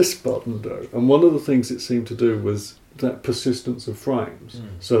does this button do? And one of the things it seemed to do was that persistence of frames,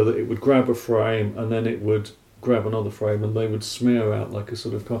 so that it would grab a frame and then it would grab another frame and they would smear out like a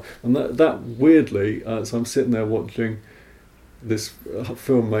sort of... And that weirdly, so I'm sitting there watching this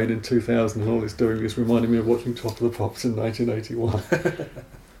film made in 2000, and all it's doing is reminding me of watching Top of the Pops in 1981.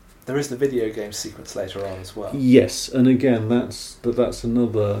 There is the video game sequence later on as well. Yes, and again, that's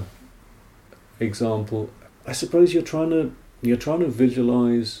another example. I suppose you're trying to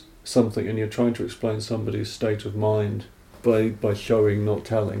visualise something, and you're trying to explain somebody's state of mind by showing, not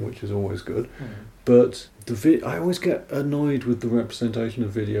telling, which is always good. But I always get annoyed with the representation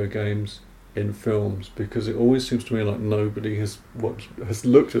of video games in films, because it always seems to me like nobody has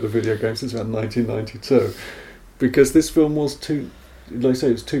looked at a video game since about 1992, because this film was like I say,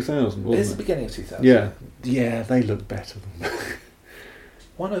 it was 2000, wasn't it? It's the beginning of 2000. Yeah, they look better than that.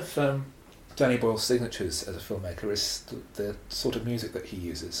 One of Danny Boyle's signatures as a filmmaker is the sort of music that he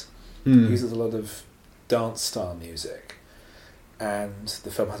uses. He uses a lot of dance style music, and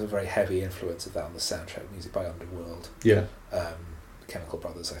the film has a very heavy influence of that on the soundtrack. Music by Underworld, Chemical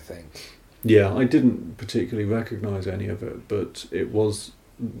Brothers, I think. Yeah, I didn't particularly recognise any of it, but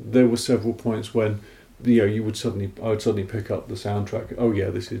there were several points when I would suddenly pick up the soundtrack. Oh yeah,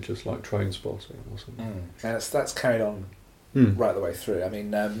 this is just like Trainspotting or something. And that's carried on right the way through. I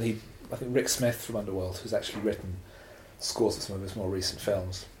mean, I think Rick Smith from Underworld has actually written scores for some of his more recent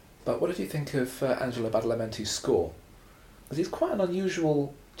films. But what did you think of Angelo Badalamenti's score? Because he's quite an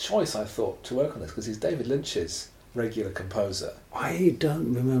unusual choice, I thought, to work on this, because he's David Lynch's regular composer. I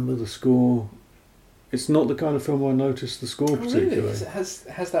don't remember the score. It's not the kind of film I noticed the score particularly. Really? It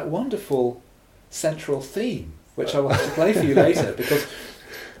has that wonderful central theme, which I will have to play for you later, because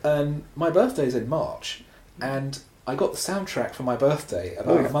my birthday's in March, and I got the soundtrack for my birthday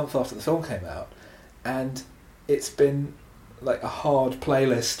about a month after the film came out, and it's been like a hard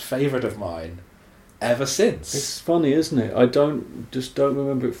playlist favourite of mine ever since. It's funny, isn't it? I don't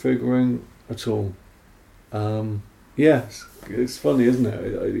remember it figuring at all. Yes, it's funny, isn't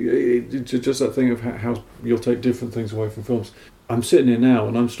it? It's just that thing of how you'll take different things away from films. I'm sitting here now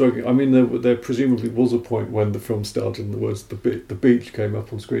and I'm struggling. I mean, there presumably was a point when the film started and the words "the beach" came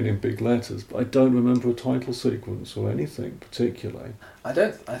up on screen in big letters, but I don't remember a title sequence or anything particularly. I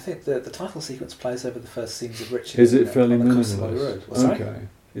think the title sequence plays over the first scenes of Richard. Is it fairly on the Costello minimalist? Road. Okay,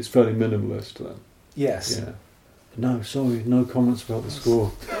 it's fairly minimalist then. Yes. Yeah. No, sorry, no comments about the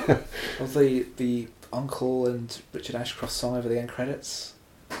score. Well, the Uncle and Richard Ashcroft song over the end credits,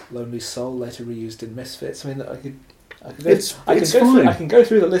 "Lonely Soul," later reused in Misfits. I mean, I can go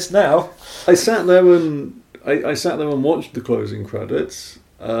through the list now. I sat there and watched the closing credits.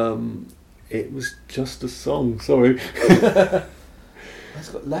 It was just a song. Sorry. It's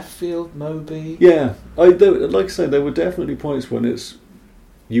got Left Field, Moby. Yeah, like I say, there were definitely points when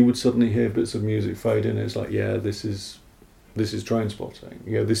you would suddenly hear bits of music fade in. It's like, yeah, this is Trainspotting.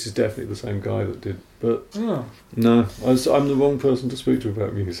 Yeah, this is definitely the same guy that did. But no, I'm the wrong person to speak to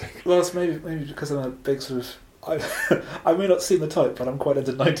about music. Well, it's maybe because I'm a big sort of. I may not seem the type, but I'm quite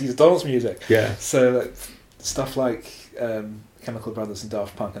into 90s dance music. Yeah. So stuff like Chemical Brothers and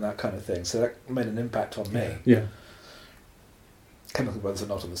Daft Punk and that kind of thing. So that made an impact on me. Yeah. Chemical Brothers are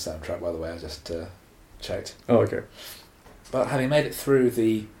not on the soundtrack, by the way. I just checked. Oh, okay. But having made it through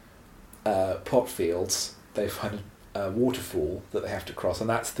the pot fields, they find a waterfall that they have to cross, and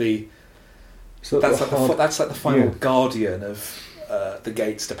that's like the final guardian of the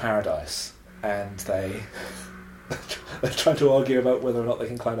gates to paradise. And they're trying to argue about whether or not they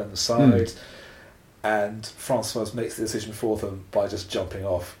can climb down the side. And Francois makes the decision for them by just jumping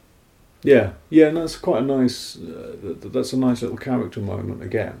off. Yeah, and that's quite a nice. That's a nice little character moment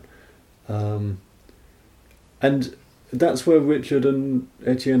again, and that's where Richard and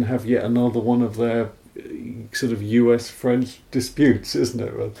Etienne have yet another one of their sort of US-French disputes, isn't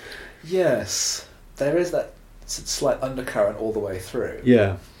it? Well, yes, there is that slight undercurrent all the way through.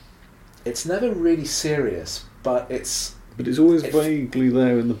 Yeah, it's never really serious, but it's always vaguely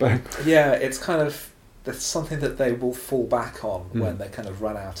there in the background. Yeah, it's kind of there's something that they will fall back on when they kind of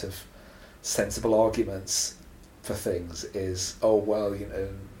run out of sensible arguments for things. Is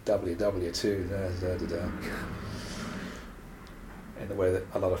WW2 in the way that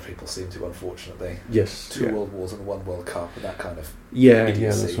a lot of people seem to, unfortunately. Yes. 2 World Wars and 1 World Cup and that kind of idiocy. Yeah,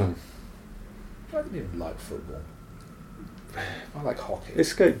 that's right. I don't even like football. I like hockey.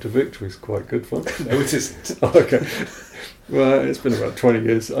 Escape to Victory is quite good fun. No, it isn't. Oh, okay. Well, it's been about 20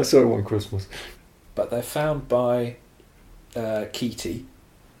 years. I saw it one Christmas. But they're found by Keaty.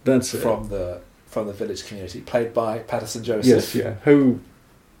 That's it. From the village community, played by Patterson Joseph. Yes, yeah. Who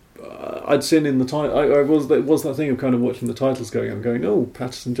I'd seen in the title. I was that thing of kind of watching the titles going, oh,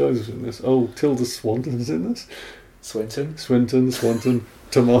 Patterson Joseph's in this. Oh, Tilda Swinton's in this. Swinton,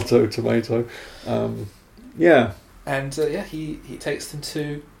 tomato. Yeah. And he takes them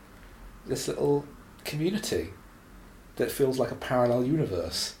to this little community that feels like a parallel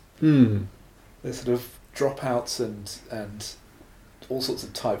universe. There's sort of dropouts and all sorts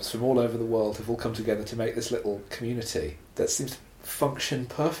of types from all over the world have all come together to make this little community that seems to function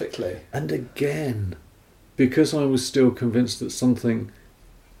perfectly. And again, because I was still convinced that something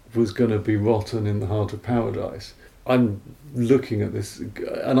was going to be rotten in the heart of paradise, I'm looking at this,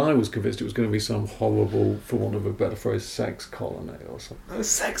 and I was convinced it was going to be some horrible, for want of a better phrase, sex colony or something. There's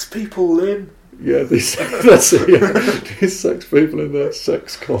sex people in. Yeah, that's it. Yeah. These sex people in their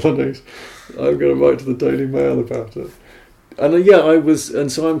sex colonies. I'm going to write to the Daily Mail about it. And I was,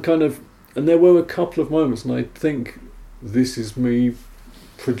 and so I'm kind of, and there were a couple of moments, and I think this is me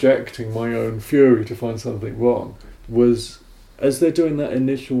projecting my own fury to find something wrong, was as they're doing that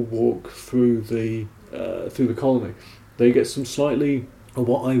initial walk through the colony, they get some slightly, or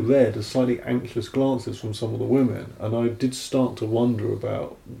what I read as slightly anxious glances from some of the women, and I did start to wonder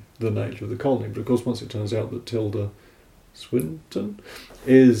about the nature of the colony, because once it turns out that Tilda Swinton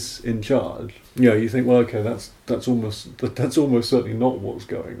is in charge, you think, well, okay, that's almost certainly not what's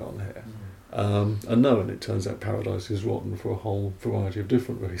going on here. And it turns out paradise is rotten for a whole variety of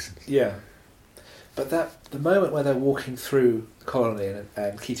different reasons. Yeah. But the moment where they're walking through the colony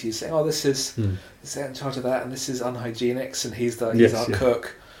and Keaty is saying, this is in charge of that, and this is unhygienics, and he's our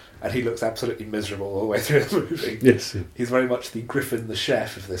cook, and he looks absolutely miserable all the way through the movie. Yes. Yeah. He's very much the Griffin the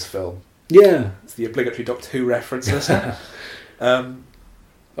chef of this film. Yeah. It's the obligatory Doctor Who reference, isn't it?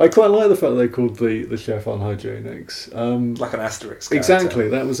 I quite like the fact they called the chef Unhygienics. Like an Asterix character. Exactly,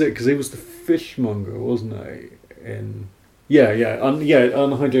 that was it, because he was the fishmonger, wasn't he?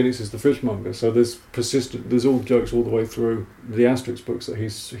 Unhygienics is the fishmonger. So there's all jokes all the way through the Asterix books that he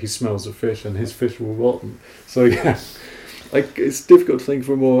smells of fish and his fish will rotten. So yeah, it's difficult to think of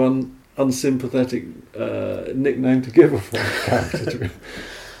a more unsympathetic nickname to give a character.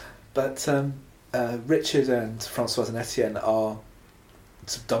 But Richard and Françoise and Etienne are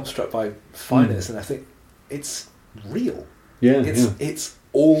dumbstruck by fineness, and I think it's real. Yeah, it's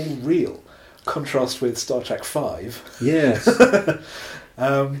all real. Contrast with Star Trek V. Yes.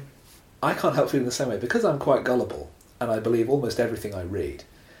 I can't help feeling the same way because I'm quite gullible and I believe almost everything I read.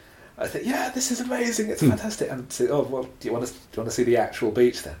 I think, yeah, this is amazing, it's fantastic, and say, oh well, do you want to see the actual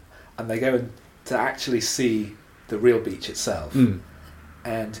beach then? And they go in to actually see the real beach itself,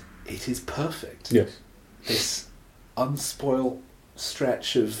 and it is perfect. Yes. This unspoiled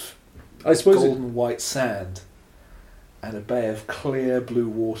stretch of golden white sand and a bay of clear blue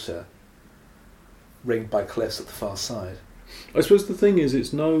water ringed by cliffs at the far side. I suppose the thing is,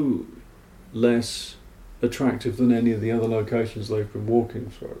 it's no less attractive than any of the other locations they've been walking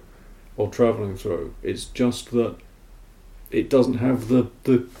through or travelling through. It's just that it doesn't have the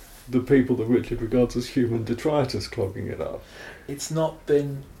people that Richard regards as human detritus clogging it up. It's not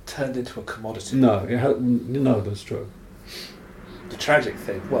been turned into a commodity. No, no, that's true. The tragic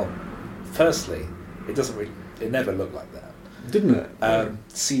thing, well, firstly, it never looked like that. Didn't it?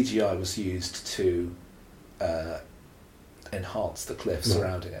 CGI was used to enhance the cliff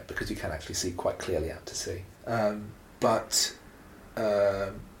surrounding it, because you can actually see quite clearly out to sea. But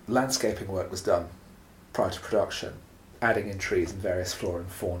landscaping work was done prior to production, adding in trees and various flora and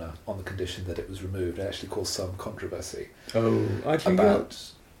fauna on the condition that it was removed. It actually caused some controversy. Oh, I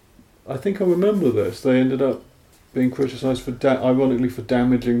think I remember this. They ended up being criticised ironically for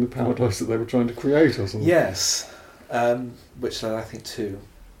damaging the paradise that they were trying to create or something. Yes. Which led, I think, to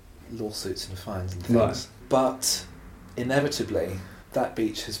lawsuits and fines and things. Right. But inevitably, that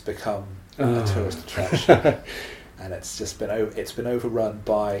beach has become a tourist attraction, and it's just been overrun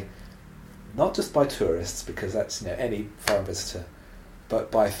by, not just by tourists, because that's any foreign visitor,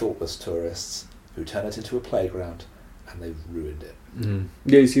 but by thoughtless tourists who turn it into a playground, and they've ruined it. Mm.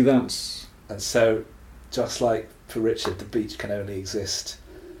 Yeah, you see, and so, just like for Richard, the beach can only exist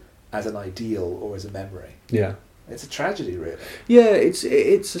as an ideal or as a memory. Yeah. It's a tragedy, really. Yeah, it's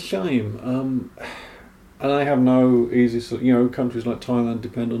a shame. And I have no easy... countries like Thailand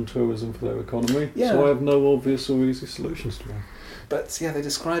depend on tourism for their economy, so I have no obvious or easy solutions to that. But, yeah, they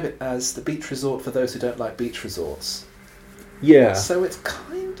describe it as the beach resort for those who don't like beach resorts. Yeah. So it's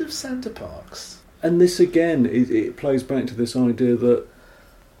kind of Center Parcs. And this, again, it plays back to this idea that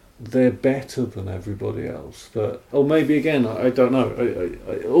they're better than everybody else. Or maybe, again, I don't know.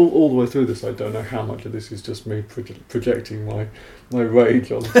 All the way through this, I don't know how much of this is just me projecting my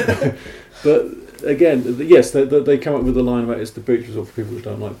rage on. But again, yes, they come up with a line about it's the beach resort for people who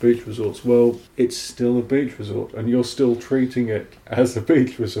don't like beach resorts. Well, it's still a beach resort, and you're still treating it as a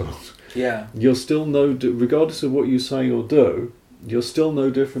beach resort. Yeah. You're still regardless of what you say or do, you're still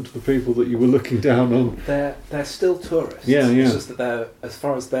no different to the people that you were looking down on. They're still tourists. Yeah. It's just that they're, as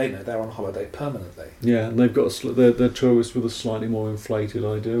far as they know, they're on holiday permanently. Yeah, and they've got they're tourists with a slightly more inflated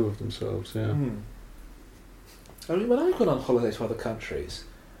idea of themselves. Yeah. I mean, when I've gone on holiday to other countries,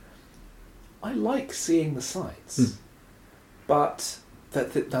 I like seeing the sights. But the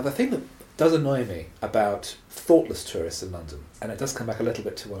thing that does annoy me about thoughtless tourists in London, and it does come back a little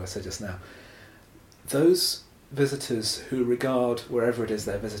bit to what I said just now, those visitors who regard wherever it is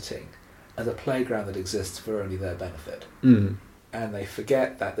they're visiting as a playground that exists for only their benefit. And they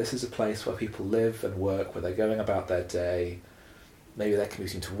forget that this is a place where people live and work, where they're going about their day, maybe they're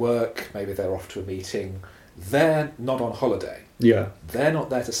commuting to work, maybe they're off to a meeting. They're not on holiday. Yeah. They're not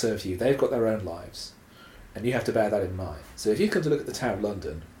there to serve you. They've got their own lives. And you have to bear that in mind. So if you come to look at the Tower of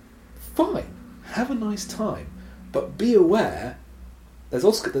London, fine, have a nice time. But be aware there's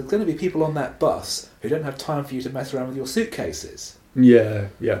going to be people on that bus who don't have time for you to mess around with your suitcases. Yeah.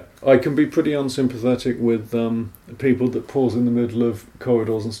 I can be pretty unsympathetic with people that pause in the middle of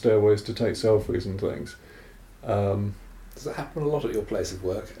corridors and stairways to take selfies and things. Does that happen a lot at your place of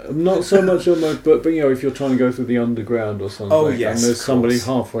work? Not so much on my, but if you're trying to go through the underground or something, oh, yes, and there's somebody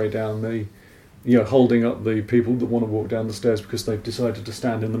halfway down holding up the people that want to walk down the stairs because they've decided to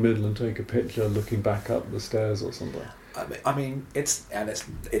stand in the middle and take a picture looking back up the stairs or something. I mean, it's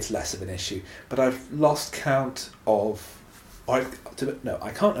less of an issue, but I've lost count of. I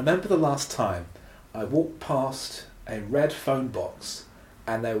can't remember the last time I walked past a red phone box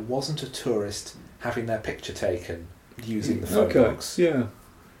and there wasn't a tourist having their picture taken using the phone box. Yeah.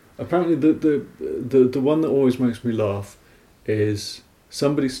 Apparently, the one that always makes me laugh is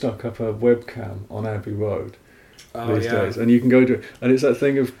somebody stuck up a webcam on Abbey Road these days, and you can go to it, and it's that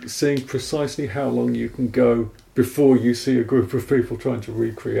thing of seeing precisely how long you can go before you see a group of people trying to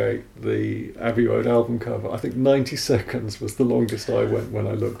recreate the Abbey Road album cover. I think 90 seconds was the longest I went when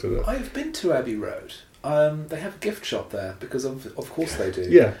I looked at it. I've been to Abbey Road. They have a gift shop there, because of course they do.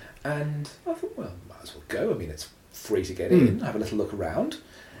 Yeah. And I thought, well, might as well go. I mean, it's free to get in, have a little look around.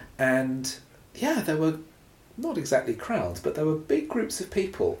 And yeah, there were not exactly crowds, but there were big groups of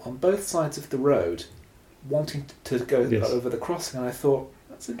people on both sides of the road wanting to go over the crossing. And I thought,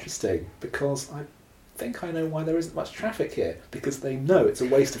 that's interesting, because I think I know why there isn't much traffic here, because they know it's a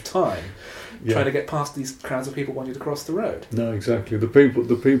waste of time trying to get past these crowds of people wanting to cross the road. No, exactly. The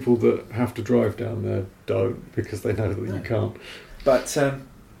people that have to drive down there don't, because they know that you can't. But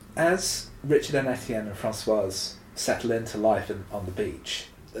as Richard and Etienne and Françoise settle into life on the beach,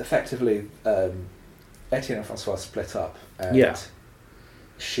 effectively Etienne and Françoise split up, and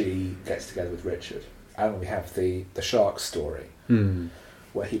she gets together with Richard, and we have the shark story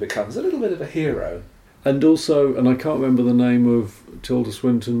where he becomes a little bit of a hero. And also, and I can't remember the name of Tilda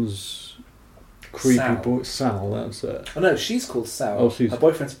Swinton's creepy Sal. boy. Sal, that's it. Oh no, she's called Sal. Oh, she's... Her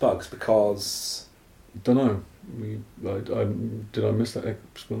boyfriend's Bugs, because... Don't know. Did I miss that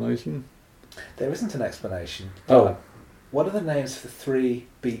explanation? There isn't an explanation. Oh. What are the names for the three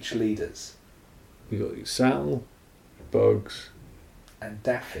beach leaders? You got Sal, Bugs... And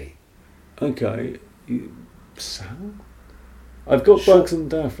Daffy. Okay. Sal? I've got Bugs and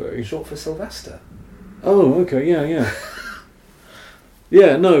Daffy. Short for Sylvester. Oh, okay, yeah.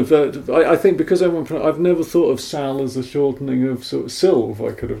 Yeah, no, I think because I've never thought of Sal as a shortening of sort of Sylv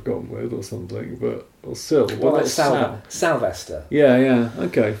I could have gone with or something, or Sil. Well, like Sal. Sylvester. Yeah,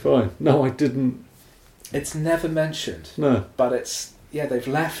 okay, fine. No, I didn't. It's never mentioned. No. But they've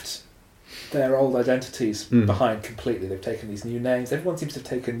left their old identities behind completely. They've taken these new names. Everyone seems to have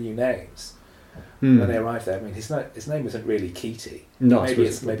taken new names when they arrive there. I mean, his name isn't really Keaty. No,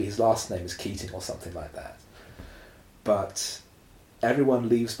 maybe his last name is Keating or something like that. But everyone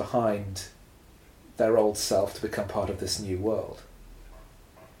leaves behind their old self to become part of this new world.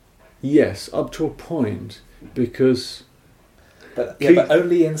 Yes, up to a point, because... But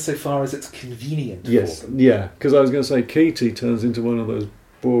only insofar as it's convenient for them. Yeah, because I was going to say Keaty turns into one of those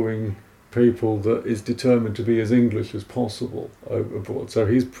boring people that is determined to be as English as possible abroad. So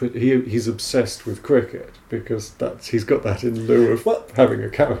he's obsessed with cricket, because he's got that in lieu of having a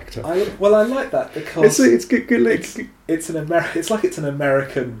character. I like that, because it's good. It's like it's an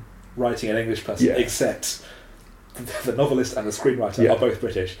American writing an English person, except the novelist and the screenwriter are both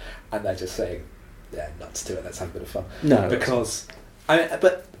British, and they're just saying, "Yeah, nuts to it. Let's have a bit of fun." No, because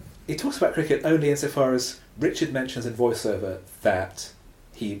but he talks about cricket only insofar as Richard mentions in voiceover that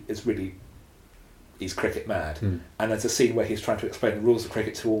he's cricket mad, and there's a scene where he's trying to explain the rules of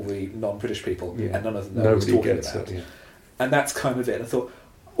cricket to all the non-British people, and none of them know what he's talking about. It, and that's kind of it. And I thought,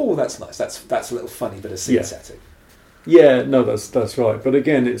 oh, that's nice. That's a little funny bit of scene setting. Yeah, no, that's right. But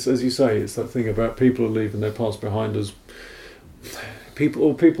again, it's, as you say, it's that thing about people are leaving their past behind us.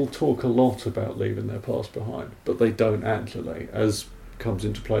 People talk a lot about leaving their past behind, but they don't actually, as comes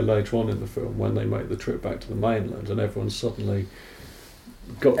into play later on in the film when they make the trip back to the mainland, and everyone's suddenly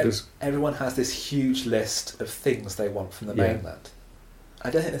got this... Everyone has this huge list of things they want from the mainland. I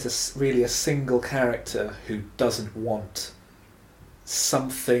don't think there's really a single character who doesn't want some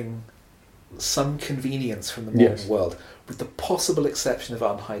convenience from the modern world, with the possible exception of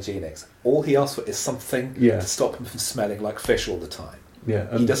unhygienics. All he asks for is something to stop him from smelling like fish all the time.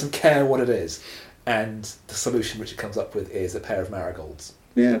 Yeah, he doesn't care what it is, and the solution which he comes up with is a pair of marigolds.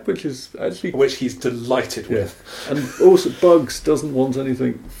 Yeah, which he's delighted with. And also Bugs doesn't want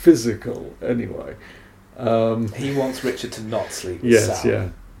anything physical anyway. He wants Richard to not sleep with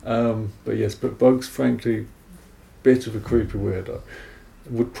Sal. But Bugs, frankly, bit of a creepy weirdo.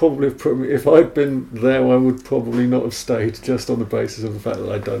 Would probably have put me, if I'd been there, I would probably not have stayed, just on the basis of the fact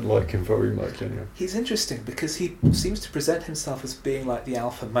that I don't like him very much anyway. He's interesting because he seems to present himself as being like the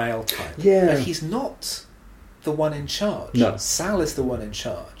alpha male type. Yeah. But he's not the one in charge. No. Sal is the one in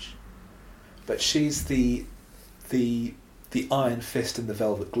charge. But she's the iron fist in the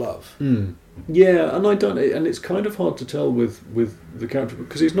velvet glove. Yeah, and it's kind of hard to tell with the character,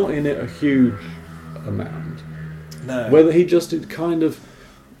 because he's not in it a huge amount. No. Whether he's just a bit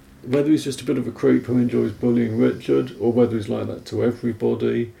of a creep who enjoys bullying Richard, or whether he's like that to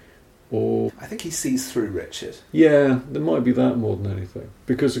everybody, or... I think he sees through Richard. Yeah, there might be that more than anything.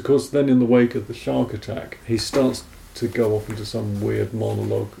 Because, of course, then in the wake of the shark attack, he starts to go off into some weird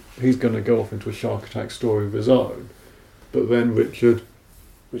monologue. He's going to go off into a shark attack story of his own. But then Richard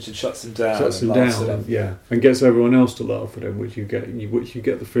Richard shuts him down. Shuts him laughs down, at him. yeah, and gets everyone else to laugh at him, which you get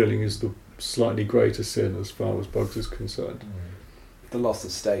the feeling is the slightly greater sin as far as Bugs is concerned. The loss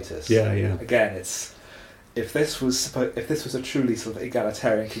of status. Yeah, yeah. Again, it's if this was a truly sort of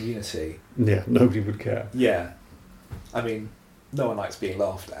egalitarian community. Yeah, nobody would care. Yeah, I mean, no one likes being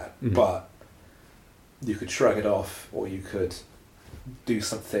laughed at, Mhm. but you could shrug it off, or you could do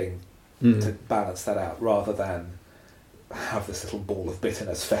something Mm. to balance that out, rather than have this little ball of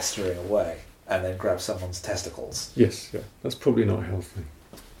bitterness festering away and then grab someone's testicles. Yes, yeah, that's probably not healthy.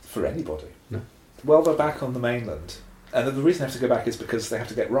 For anybody. No. Well, they're back on the mainland, and the reason they have to go back is because they have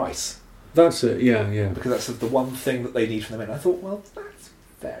to get rice, That's it. Yeah, yeah. because that's the one thing that they need from the mainland. I thought, well, that's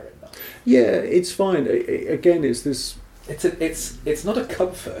fair enough. Yeah, it's fine. Again, it's this. It's not a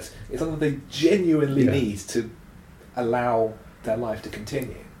comfort. It's something they genuinely Yeah. need to allow their life to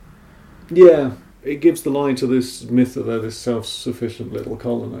continue. Yeah, it gives the lie to this myth that they're this self-sufficient little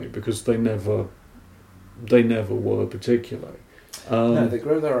colony because they never were particularly. No, they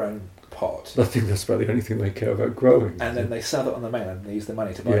grow their own pot, I think that's about the only thing they care about growing. and then they sell it on the mainland and they use the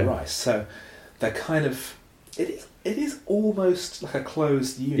money to buy Yeah. rice. So they're kind of it is almost like a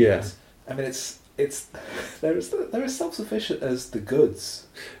closed unit. Yeah. I mean, they're as self-sufficient as the goods,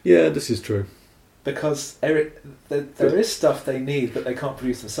 Yeah, this is true. because there is stuff they need that they can't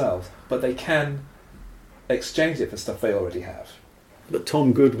produce themselves, but they can exchange it for stuff they already have. But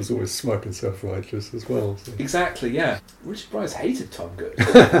Tom Good was always smug and self-righteous as well. So. Exactly, yeah. Richard Bryce hated Tom Good.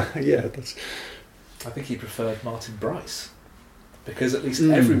 Yeah, that's. I think he preferred Martin Bryce, because at least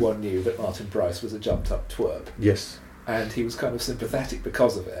Mm. everyone knew that Martin Bryce was a jumped-up twerp, Yes. and he was kind of sympathetic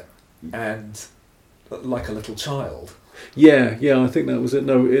because of it, and like a little child. Yeah, I think that was it.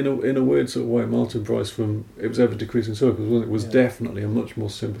 No, in a weird sort of way, Martin Bryce from It Was Ever Decreasing Circles, wasn't it? Was Yeah. definitely a much more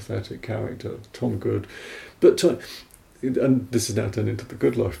sympathetic character. Tom Good, but and this is now turned into the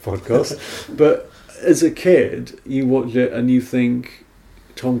Good Life podcast. But as a kid, you watch it and you think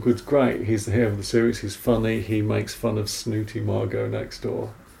Tom Good's great. He's the hero of the series. He's funny. He makes fun of snooty Margot next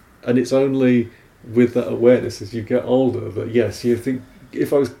door, and it's only with that awareness as you get older that yes, you think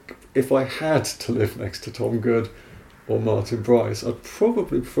if I had to live next to Tom Good or Martin Bryce, I'd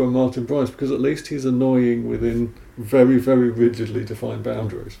probably prefer Martin Bryce because at least he's annoying within very, very rigidly defined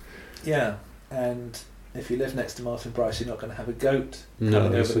boundaries. Yeah, and if you live next to Martin Bryce, you're not going to have a goat No,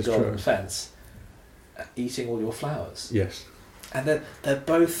 coming this over the is garden true. fence, eating all your flowers. Yes. And they're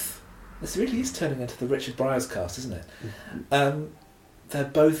both. This really is turning into the Richard Bryars cast, isn't it? They're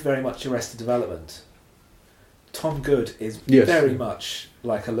both very much Arrested Development. Tom Good is Yes. very much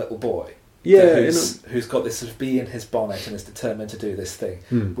like a little boy. Yeah. Who's got this sort of bee in his bonnet and is determined to do this thing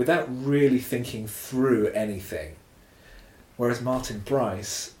Hmm. without really thinking through anything. Whereas Martin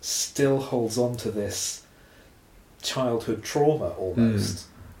Bryce still holds on to this childhood trauma almost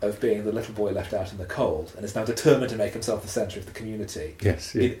of being the little boy left out in the cold, and is now determined to make himself the centre of the community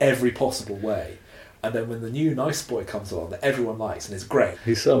Yes. Yeah. in every possible way. And then when the new nice boy comes along that everyone likes and is great,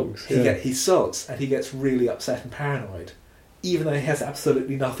 He sulks. he sulks and he gets really upset and paranoid, even though he has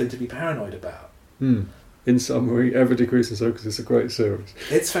absolutely nothing to be paranoid about. Hmm. In summary, Ever Decreasing Circles is a great series.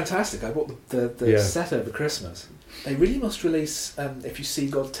 It's fantastic. I bought the Yeah. set over Christmas. They really must release If You See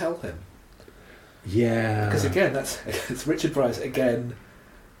God Tell Him. Yeah. Because again, it's Richard Bryce again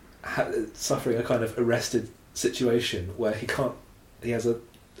suffering a kind of arrested situation where he has a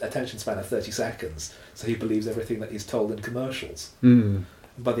attention span of 30 seconds, so he believes everything that he's told in commercials. Hmm.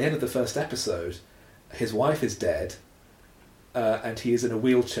 And by the end of the first episode, his wife is dead, and he is in a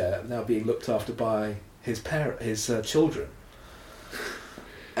wheelchair, now being looked after by his children.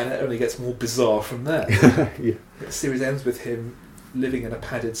 And it only gets more bizarre from there. Yeah. The series ends with him living in a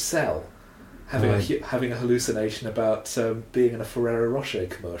padded cell, having a hallucination about being in a Ferrero Rocher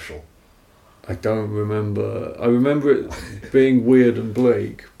commercial. I don't remember. I remember it being weird and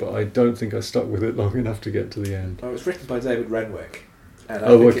bleak, but I don't think I stuck with it long enough to get to the end. Well, it was written by David Renwick. And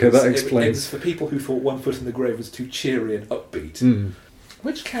Oh, think okay, that it explains. was for people who thought One Foot in the Grave was too cheery and upbeat. Hmm.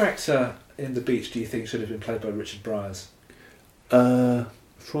 Which character in The Beach do you think should have been played by Richard Bryars?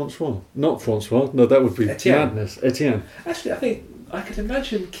 Francois. Not Francois. No, that would be Etienne. madness. Etienne. Actually, I think I could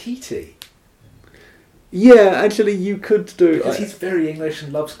imagine Keaty, Yeah, actually, you could do. because he's very English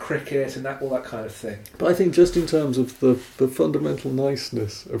and loves cricket and all that kind of thing. But I think just in terms of the fundamental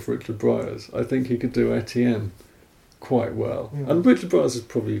niceness of Richard Bryars, I think he could do Etienne quite well. Mm. And Richard Bryars has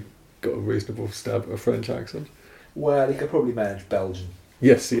probably got a reasonable stab at a French accent. Well, he could probably manage Belgian.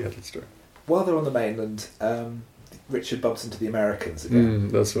 Yes, yeah, that's true. While they're on the mainland, Richard bumps into the Americans again.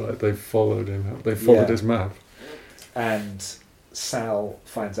 That's right. They followed him. They followed Yeah. his map. And Sal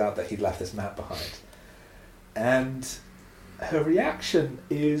finds out that he'd left this map behind. And her reaction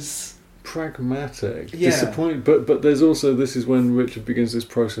is pragmatic, Yeah. disappointed, but there's also, this is when Richard begins this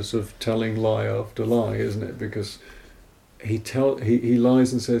process of telling lie after lie, isn't it? Because he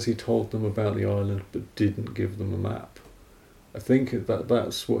lies and says he told them about the island but didn't give them a map. I think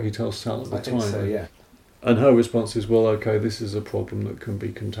that's what he tells Sal at the I think time. so, yeah. And her response is, well, okay, this is a problem that can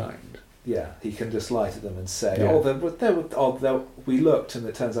be contained. Yeah, he can just lie to them and say, Yeah. we looked and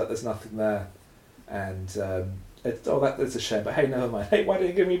it turns out there's nothing there, and that's a shame. But hey, never mind. Hey, why don't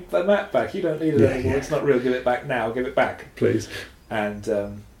you give me the map back? You don't need it anymore. It's not real. Give it back now. Give it back, Please.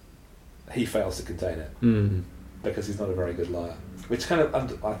 And he fails to contain it Mm. because he's not a very good liar, which kind of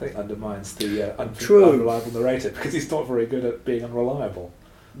I think undermines the True. unreliable narrator, because he's not very good at being unreliable.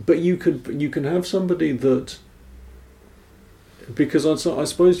 But you can have somebody that, because I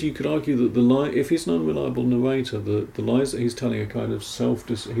suppose you could argue that the lie, if he's an unreliable narrator, the lies that he's telling are kind of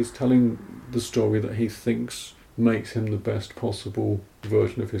he's telling the story that he thinks makes him the best possible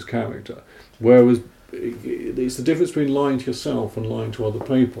version of his character. Whereas it's the difference between lying to yourself and lying to other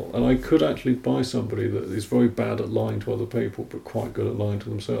people. And I could actually buy somebody that is very bad at lying to other people but quite good at lying to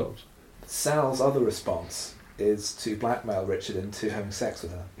themselves. Sal's other response is to blackmail Richard into having sex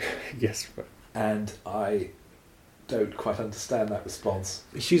with her. Yes. And I don't quite understand that response.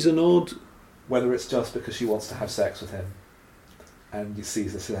 She's an odd... Whether it's just because she wants to have sex with him and he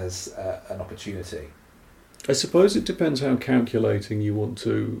sees this as an opportunity. I suppose it depends how much calculation you want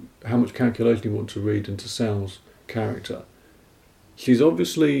to read into Sal's character. She's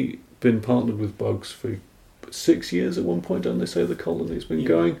obviously been partnered with Bugs for 6 years at one point, don't they say the colony's been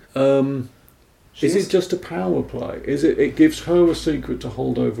going? Is it just a power play? Is it gives her a secret to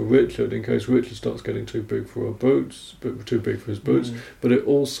hold over Richard in case Richard starts getting too big for her boots, too big for his boots, but it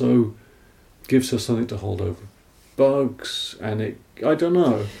also gives her something to hold over Bugs, and I don't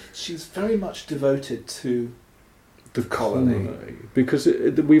know. She's very much devoted to the colony. Because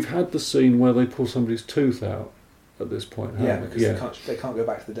we've had the scene where they pull somebody's tooth out at this point. Because they can't go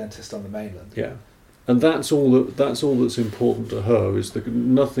back to the dentist on the mainland. Yeah, and that's all that's important to her, is that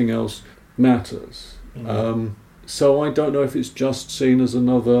nothing else matters. So I don't know if it's just seen as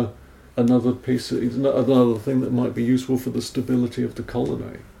another piece, another thing that might be useful for the stability of the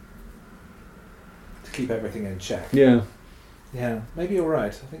colony. To keep everything in check. Yeah. Yeah, maybe you're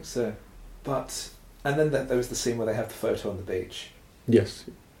right. I think so. But and then there was the scene where they have the photo on the beach. Yes.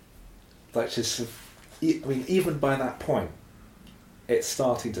 Like just, I mean, even by that point, it's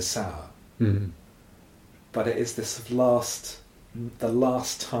starting to sour. Mm. But it is the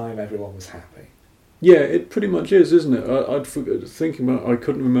last time everyone was happy. Yeah, it pretty much is, isn't it? I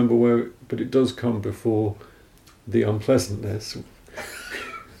couldn't remember where, but it does come before the unpleasantness.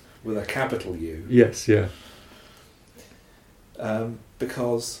 With a capital U. Yes, yeah.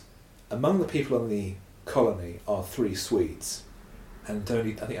 Because among the people on the colony are 3 Swedes, and I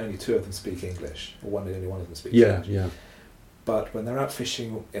think only 2 of them speak English, or only one of them speaks English. Yeah. But when they're out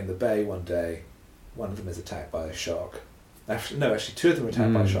fishing in the bay one day, one of them is attacked by a shark. Actually, 2 of them are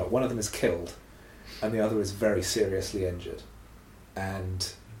attacked by a shark. One of them is killed, and the other is very seriously injured.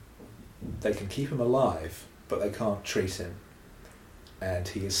 And they can keep him alive, but they can't treat him. And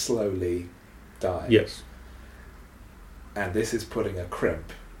he is slowly dying. Yes. And this is putting a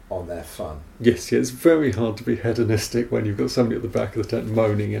crimp on their fun. Yes, it's very hard to be hedonistic when you've got somebody at the back of the tent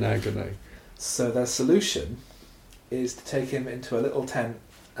moaning in agony. So their solution is to take him into a little tent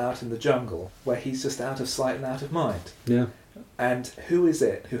out in the jungle where he's just out of sight and out of mind. Yeah. And who is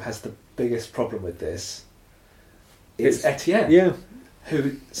it who has the biggest problem with this? It's Etienne. Yeah.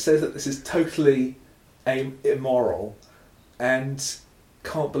 Who says that this is totally immoral and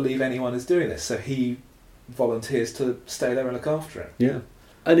can't believe anyone is doing this. So he volunteers to stay there and look after him. Yeah.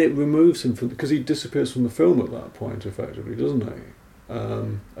 And it removes him because he disappears from the film at that point, effectively, doesn't he?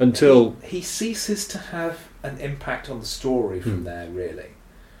 Until he ceases to have an impact on the story from there, really.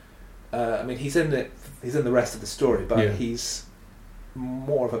 I mean, he's in the rest of the story, but he's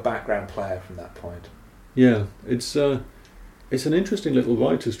more of a background player from that point. Yeah, it's an interesting little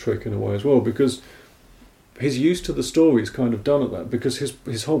writer's trick in a way as well, because his use to the story is kind of done at that, because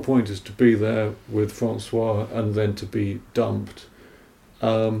his whole point is to be there with Francois and then to be dumped.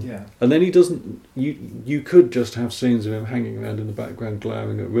 And then he doesn't. You could just have scenes of him hanging around in the background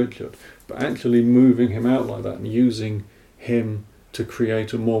glaring at Richard, but actually moving him out like that and using him to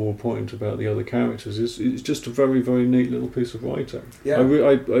create a moral point about the other characters is just a very, very neat little piece of writing. Yeah. I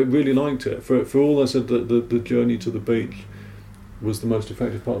really liked it. For all I said that the journey to the beach was the most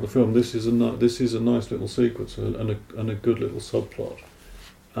effective part of the film, this is a nice little sequence and a good little subplot.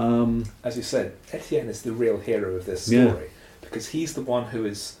 As you said, Etienne is the real hero of this story, because he's the one who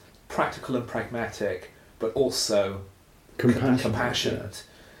is practical and pragmatic, but also compassionate,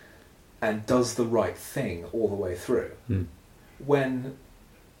 and does the right thing all the way through. When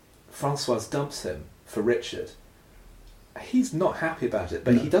Francoise dumps him for Richard, he's not happy about it,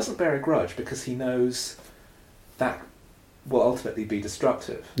 but he doesn't bear a grudge because he knows that will ultimately be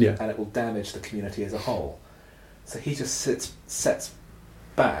destructive, and it will damage the community as a whole. So he just sets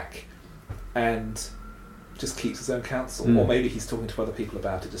back and just keeps his own counsel, or maybe he's talking to other people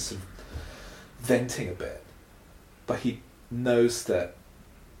about it, just sort of venting a bit. But he knows that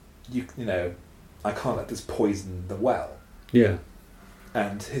you know, I can't let this poison the well. Yeah.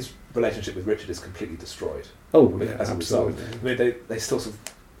 And his relationship with Richard is completely destroyed. Oh, as a result. I mean, they still sort of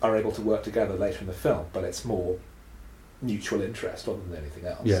are able to work together later in the film, but it's more mutual interest rather than anything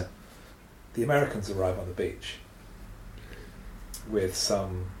else. Yeah. The Americans arrive on the beach with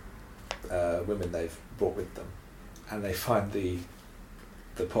some women they've brought with them, and they find the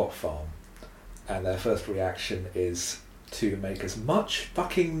pot farm, and their first reaction is to make as much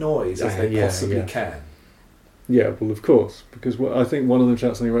fucking noise as they possibly can. Yeah, well, of course, because I think one of them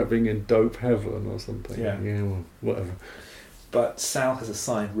shouts something about being in dope heaven or something. Yeah, well, whatever. But Sal has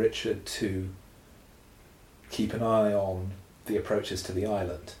assigned Richard to keep an eye on the approaches to the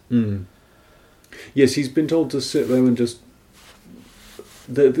island. Yes, he's been told to sit there and just...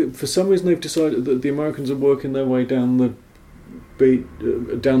 for some reason they've decided that the Americans are working their way down the beach,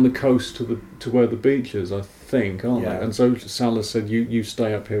 down the coast to where the beach is, I think, aren't they? And so Sal has said, you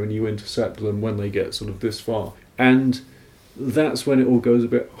stay up here and you intercept them when they get sort of this far. And that's when it all goes a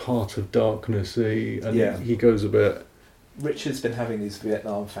bit Heart of Darkness-y, and he goes a bit... Richard's been having these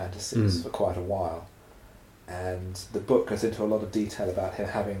Vietnam fantasies for quite a while, and the book goes into a lot of detail about him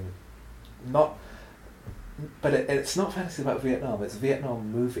having not... But it's not fantasy about Vietnam, it's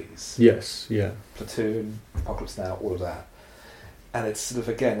Vietnam movies. Yes, yeah. Platoon, Apocalypse Now, all of that. And it's sort of,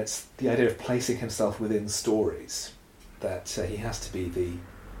 again, it's the idea of placing himself within stories, that he has to be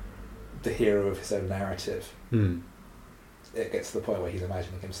the hero of his own narrative. It gets to the point where he's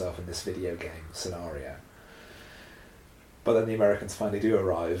imagining himself in this video game scenario. But then the Americans finally do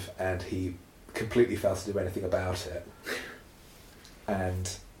arrive, and he completely fails to do anything about it.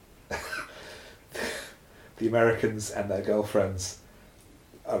 And the Americans and their girlfriends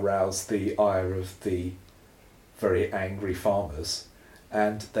arouse the ire of the very angry farmers,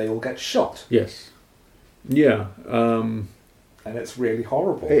 and they all get shot. Yes. Yeah. And it's really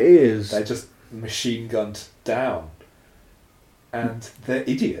horrible. It is. They're just machine gunned down. And they're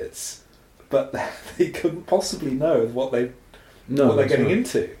idiots. But they couldn't possibly know what they're getting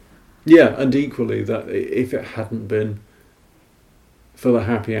into. Yeah, and equally, that if it hadn't been for the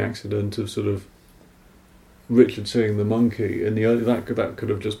happy accident of sort of Richard seeing the monkey, and that could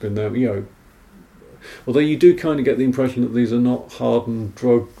have just been them, you know. Although you do kind of get the impression that these are not hardened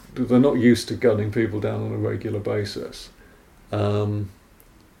they're not used to gunning people down on a regular basis. But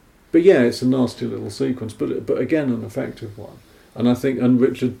yeah, it's a nasty little sequence, but again, an effective one. And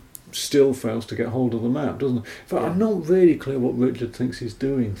Richard still fails to get hold of the map, doesn't he? In fact, I'm not really clear what Richard thinks he's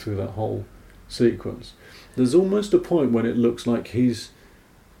doing through that whole sequence. There's almost a point when it looks like he's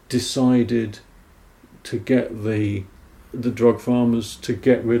decided to get the drug farmers to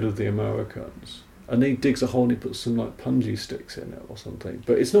get rid of the Americans, and he digs a hole and he puts some like punji sticks in it or something.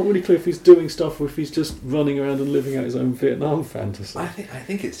 But it's not really clear if he's doing stuff or if he's just running around and living out his own Vietnam fantasy. I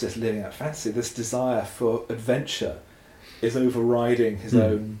think it's just living out fantasy. This desire for adventure is overriding his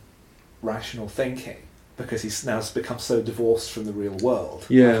own rational thinking, because he's now become so divorced from the real world,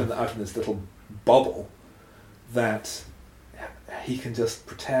 out in this little bubble, that he can just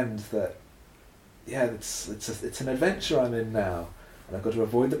pretend that it's an adventure I'm in now, and I've got to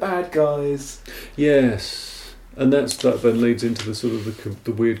avoid the bad guys. Yes, and that then leads into the sort of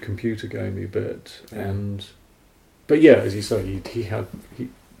the weird computer gamey bit, but yeah, as you say, he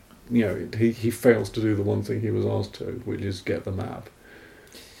fails to do the one thing he was asked to, which is get the map.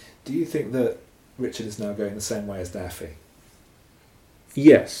 Do you think that Richard is now going the same way as Daffy?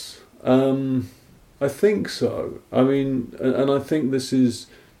 Yes, I think so. I mean, and I think this is,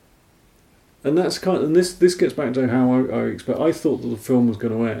 and that's this gets back to how I expect. I thought that the film was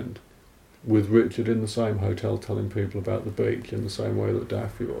going to end with Richard in the same hotel telling people about the beach in the same way that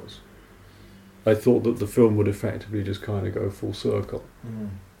Daffy was. I thought that the film would effectively just kind of go full circle.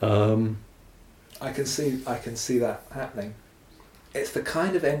 I can see that happening. It's the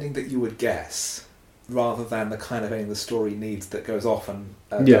kind of ending that you would guess, rather than the kind of ending the story needs that goes off in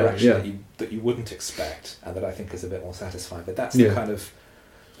a direction that you wouldn't expect, and that I think is a bit more satisfying. But that's the kind of...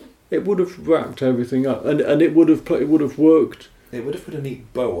 It would have wrapped everything up, and it would have worked. It would have put a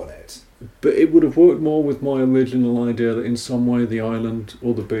neat bow on it. But it would have worked more with my original idea that in some way the island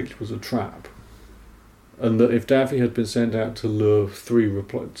or the beach was a trap. and that if Daffy had been sent out to lure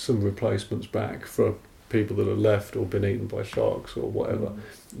some replacements back for people that had left or been eaten by sharks or whatever,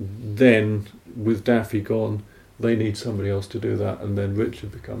 then with Daffy gone, they need somebody else to do that, and then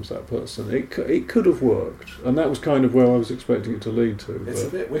Richard becomes that person. It could have worked, and that was kind of where I was expecting it to lead to. It's a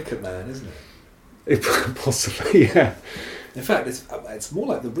bit Wicker Man, isn't it? It possibly, yeah. In fact, it's more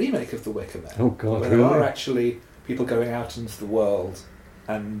like the remake of The Wicker Man. Oh God, where really? there are actually people going out into the world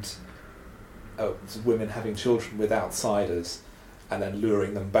and women having children with outsiders and then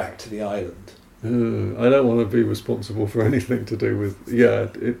luring them back to the island. I don't want to be responsible for anything to do with... Yeah,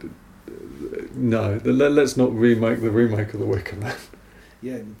 no, let's not remake the remake of The Wicker Man.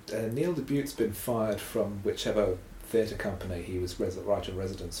 Yeah, Neil DeBute's been fired from whichever theatre company he was writer in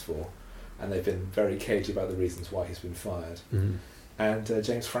residence for, and they've been very cagey about the reasons why he's been fired. Mm. And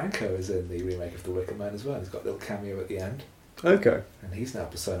James Franco is in the remake of The Wicker Man as well. He's got a little cameo at the end. Okay. And he's now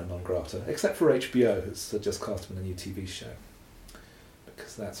persona non grata, except for HBO, who's just cast him in a new TV show.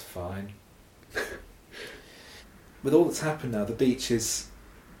 Because that's fine. With all that's happened now, the beach has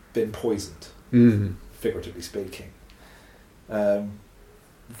been poisoned, figuratively speaking.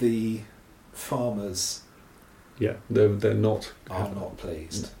 The farmers they're not are not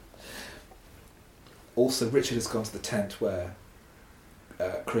pleased. Also, Richard has gone to the tent where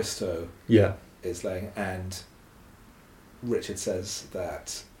Christo is laying, and Richard says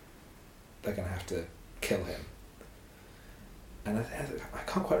that they're going to have to kill him. And I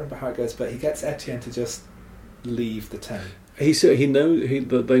can't quite remember how it goes, but he gets Etienne to just leave the tent. He said he knows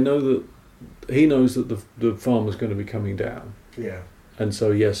that the farmer's going to be coming down. Yeah. And so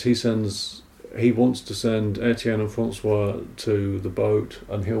yes, he wants to send Etienne and Francois to the boat,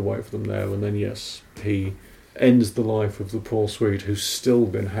 and he'll wait for them there. And then yes, he ends the life of the poor sweet who's still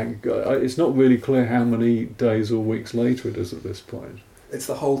been hanging. It's not really clear how many days or weeks later it is at this point. It's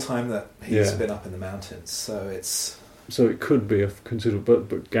the whole time that he's been up in the mountains, so it could be a considerable,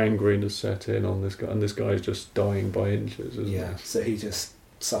 but gangrene has set in on this guy, and this guy is just dying by inches, isn't he? So he just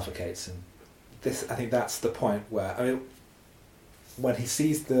suffocates, and I think that's the point where, when he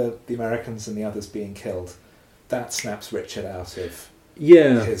sees the Americans and the others being killed, that snaps Richard out of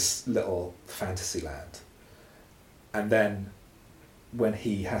his little fantasy land. And then when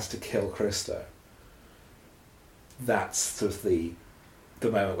he has to kill Christo, that's sort of the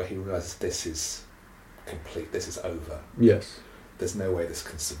moment where he realises this is complete, this is over. Yes. There's no way this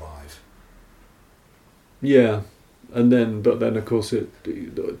can survive. Yeah. And then of course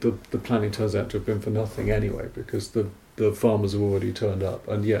the planning turns out to have been for nothing anyway, because the farmers have already turned up,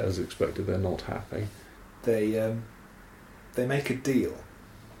 and as expected, they're not happy. They make a deal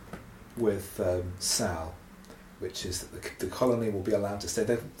with Sal, which is that the colony will be allowed to stay.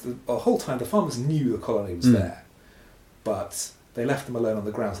 The whole time the farmers knew the colony was there, but they left them alone on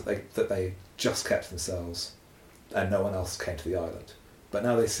the grounds that they just kept themselves, and no one else came to the island. But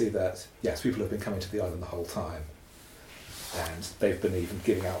now they see that yes, people have been coming to the island the whole time, and they've been even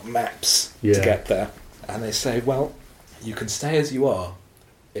giving out maps to get there. And they say, well, you can stay as you are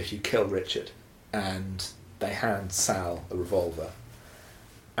if you kill Richard. And they hand Sal a revolver.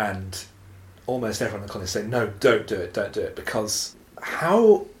 And almost everyone in the colony say, no, don't do it. Because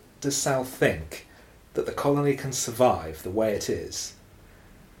how does Sal think that the colony can survive the way it is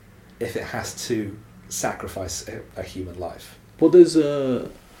if it has to sacrifice a human life? Well, there's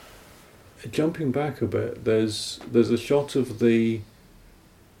jumping back a bit, there's a shot of the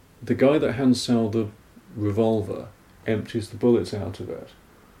guy that hands Sal the revolver empties the bullets out of it,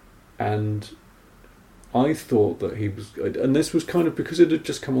 and I thought that he was, and this was kind of because it had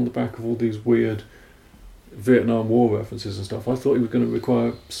just come on the back of all these weird Vietnam War references and stuff. I thought he was going to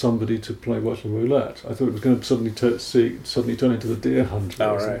require somebody to play Russian roulette. I thought it was going to suddenly turn into the Deer Hunter.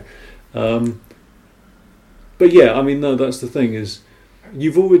 Oh, right. But no, that's the thing, is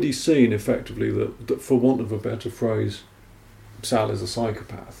you've already seen effectively that for want of a better phrase, Sal is a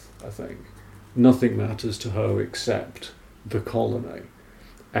psychopath, I think. Nothing matters to her except the colony.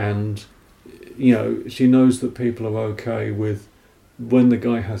 And, she knows that people are okay with when the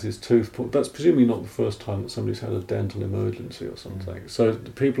guy has his tooth pulled. That's presumably not the first time that somebody's had a dental emergency or something. So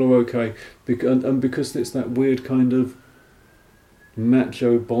people are okay, and because it's that weird kind of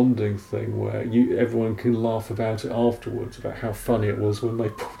macho bonding thing where everyone can laugh about it afterwards, about how funny it was when they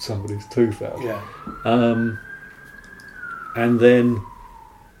pulled somebody's tooth out. Yeah. And then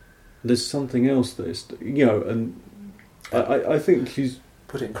there's something else that is, and I think she's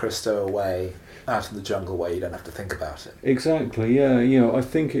putting Christo away out in the jungle where you don't have to think about it. Exactly, yeah. I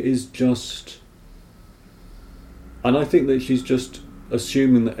think it is just, and I think that she's just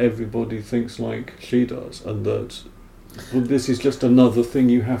assuming that everybody thinks like she does, and that this is just another thing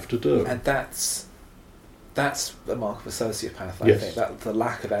you have to do. And that's That's the mark of a sociopath, I Yes. think, that the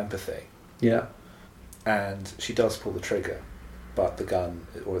lack of empathy. Yeah. And she does pull the trigger, but the gun,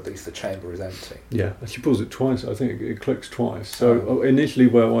 or at least the chamber, is empty. Yeah, and she pulls it twice. I think it clicks twice. So initially,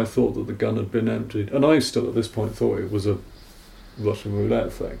 where I thought that the gun had been emptied, and I still at this point thought it was a Russian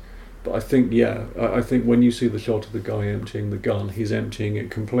roulette thing, but I think, I think when you see the shot of the guy emptying the gun, he's emptying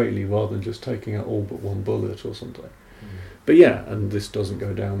it completely rather than just taking out all but one bullet or something. But yeah, and this doesn't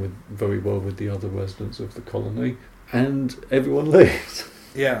go down very well with the other residents of the colony, and everyone leaves.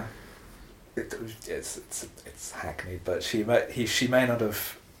 Yeah. It's hackneyed, but she may not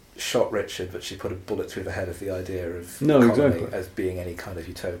have shot Richard, but she put a bullet through the head of the idea of the colony exactly. as being any kind of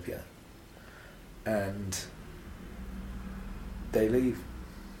utopia. And they leave,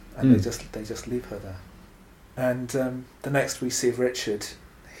 and they just leave her there. And the next we see of Richard,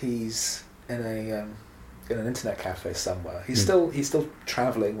 he's in an internet cafe somewhere. He's still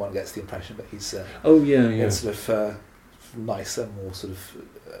travelling. One gets the impression, but he's in sort of nicer, more sort of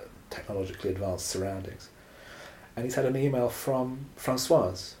technologically advanced surroundings. And he's had an email from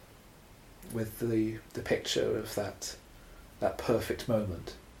Françoise with the picture of that perfect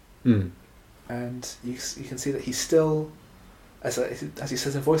moment. And you can see that he's still, as he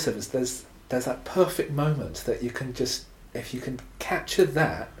says in voiceovers, there's that perfect moment that you can just, if you can capture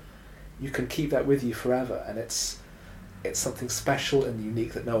that, you can keep that with you forever, and it's something special and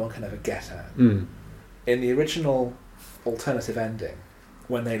unique that no one can ever get at. In the original alternative ending,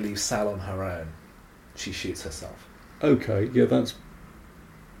 when they leave Sal on her own, she shoots herself. Okay, yeah, that's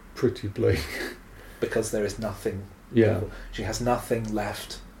pretty bleak. Because there is nothing. Yeah. She has nothing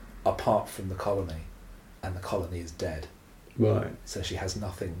left apart from the colony, and the colony is dead. Right. So she has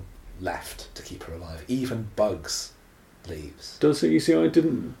nothing left to keep her alive. Even Bugs leaves. Does it? You see, I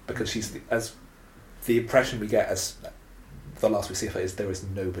didn't... Because she's, as the impression we get as the last we see of her is, there is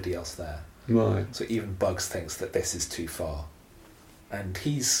nobody else there. Right. So even Bugs thinks that this is too far. And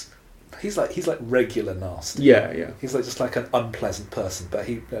he's like regular nasty. Yeah. He's just like an unpleasant person, but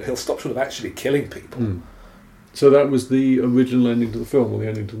he'll stop short of actually killing people. So that was the original ending to the film, or the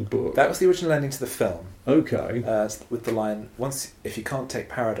ending to the book? That was the original ending to the film. Okay. With the line, if you can't take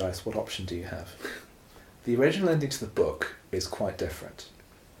paradise, what option do you have? The original ending to the book is quite different,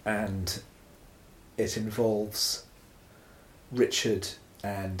 and it involves Richard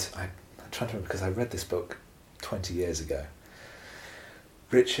and I'm trying to remember because I read this book 20 years ago.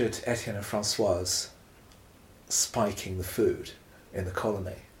 Richard, Etienne and Françoise spiking the food in the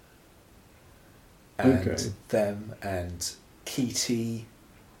colony. And them and Keaty,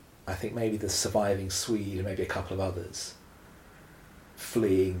 I think maybe the surviving Swede and maybe a couple of others,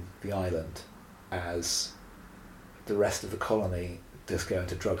 fleeing the island as the rest of the colony just go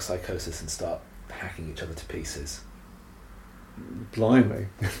into drug psychosis and start hacking each other to pieces. Blimey.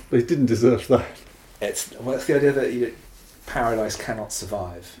 They didn't deserve that. It's the idea that paradise cannot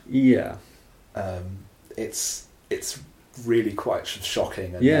survive. Yeah. It's really quite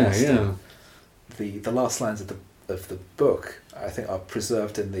shocking and yeah, nasty. yeah. The last lines of the book, I think, are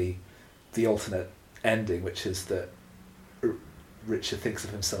preserved in the alternate ending, which is that Richard thinks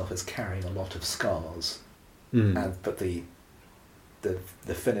of himself as carrying a lot of scars, but the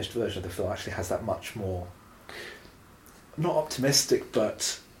finished version of the film actually has that much more, not optimistic,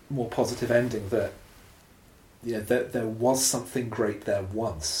 but more positive ending that there was something great there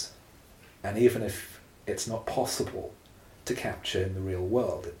once, and even if it's not possible to capture in the real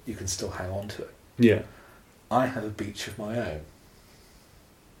world, you can still hang on to it. Yeah. I have a beach of my own,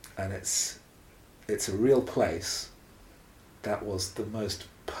 and it's a real place that was the most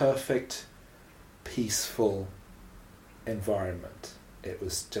perfect, peaceful environment. It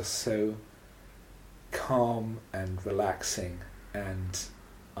was just so calm and relaxing, and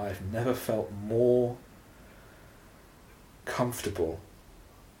I've never felt more comfortable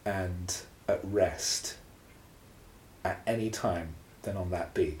and at rest at any time than on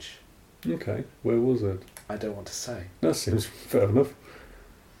that beach. Okay, where was it? I don't want to say. That seems fair enough.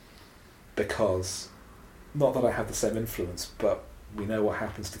 Because, not that I have the same influence, but we know what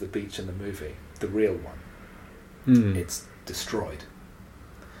happens to the beach in the movie, the real one. It's destroyed.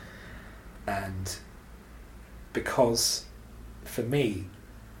 And because, for me,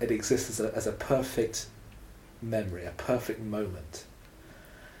 it exists as a perfect memory, a perfect moment.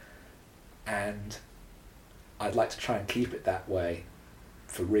 And I'd like to try and keep it that way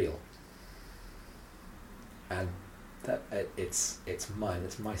for real. And that it's mine,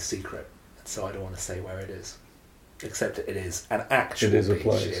 it's my secret, and so I don't want to say where it is, except it is an actual beach. A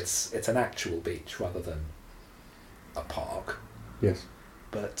place. It's an actual beach rather than a park. Yes.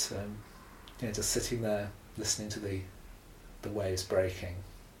 But just sitting there listening to the waves breaking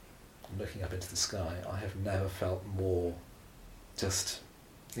and looking up into the sky, I have never felt more just,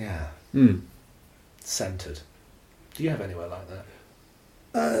 centred. Do you have anywhere like that?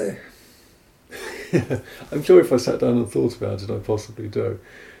 I'm sure if I sat down and thought about it, I possibly do.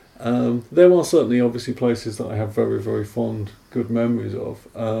 There are certainly obviously places that I have very, very fond, good memories of.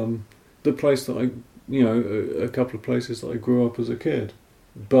 The place that a couple of places that I grew up as a kid.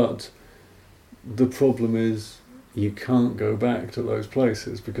 But the problem is you can't go back to those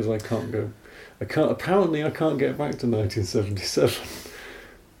places because apparently I can't get back to 1977.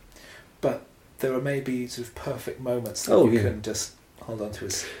 But there are maybe sort of perfect moments that you can just hold on to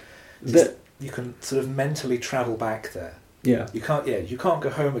you can sort of mentally travel back there. Yeah. You can't go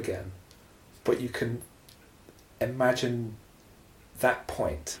home again, but you can imagine that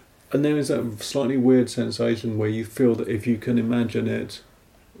point. And there is that slightly weird sensation where you feel that if you can imagine it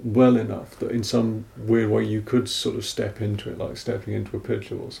well enough, that in some weird way you could sort of step into it, like stepping into a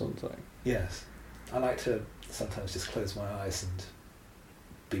picture or something. Yes. I like to sometimes just close my eyes and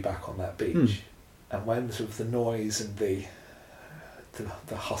be back on that beach. And when sort of the noise and the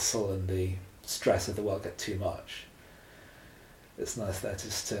hustle and the stress of the world get too much, it's nice there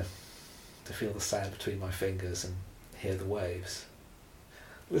just to feel the sand between my fingers and hear the waves.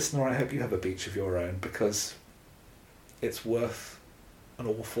 Listener, I hope you have a beach of your own, because it's worth an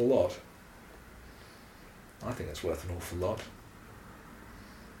awful lot. I think it's worth an awful lot.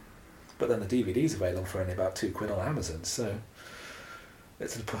 But then the DVD's available for only about £2 on Amazon, so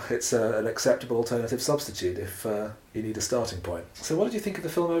it's an acceptable alternative substitute if you need a starting point. So what did you think of the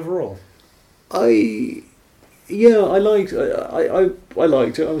film overall? I liked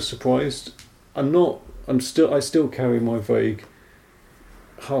it. I was surprised. I still carry my vague,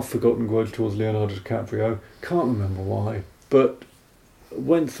 half-forgotten grudge towards Leonardo DiCaprio. Can't remember why, but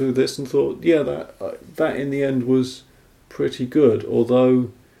went through this and thought, that in the end was pretty good.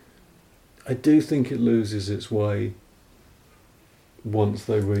 Although I do think it loses its way once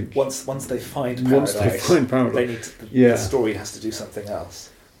they reach. Once they find paradise. They need the story has to do something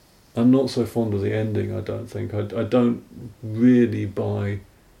else. I'm not so fond of the ending, I don't think. I don't really buy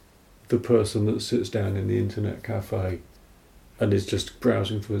the person that sits down in the internet cafe and is just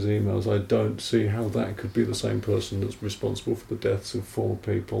browsing through his emails. I don't see how that could be the same person that's responsible for the deaths of 4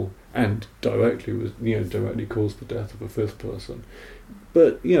 people and directly caused the death of a 5th person.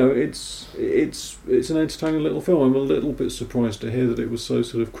 But it's an entertaining little film. I'm a little bit surprised to hear that it was so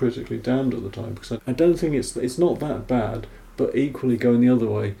sort of critically damned at the time, because I don't think it's not that bad. But equally, going the other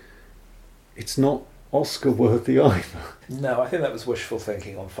way, it's not Oscar worthy either. No, I think that was wishful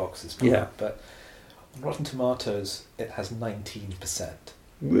thinking on Fox's part. Yeah. But on Rotten Tomatoes, it has 19%.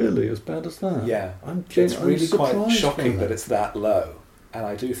 Really, as bad as that? Yeah, it's really quite shocking that it's that low, and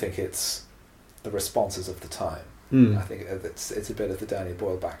I do think it's the responses of the time. I think it's a bit of the Danny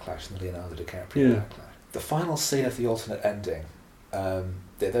Boyle backlash and the Leonardo DiCaprio backlash. The final scene of the alternate ending,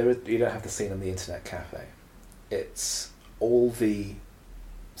 you don't have the scene in the internet cafe. It's all the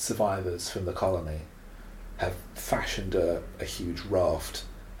survivors from the colony have fashioned a huge raft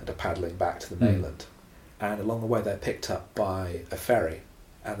and are paddling back to the mainland. And along the way they're picked up by a ferry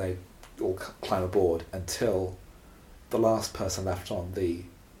and they all climb aboard until the last person left on the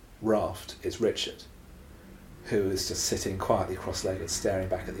raft is Richard, who is just sitting quietly cross-legged staring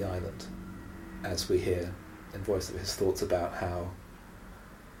back at the island as we hear in voice of his thoughts about how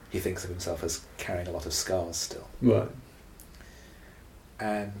he thinks of himself as carrying a lot of scars still. Right.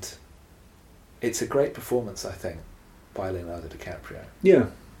 And it's a great performance, I think, by Leonardo DiCaprio. Yeah.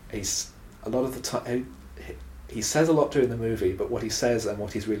 He's a lot of the time he says a lot during the movie, but what he says and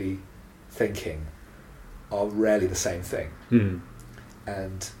what he's really thinking are rarely the same thing.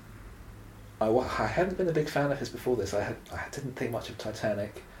 And I hadn't been a big fan of his before this. I didn't think much of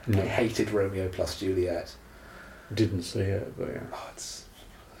Titanic. No. I hated Romeo plus Juliet. Didn't see it, but yeah.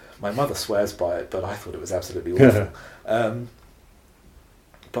 My mother swears by it, but I thought it was absolutely awful.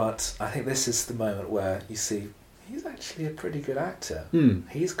 But I think this is the moment where you see he's actually a pretty good actor.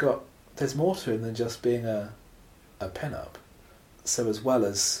 There's more to him than just being a pin-up. So as well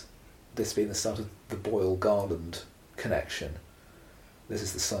as this being the start of the Boyle-Garland connection, this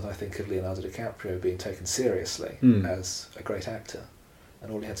is the start, I think, of Leonardo DiCaprio being taken seriously as a great actor.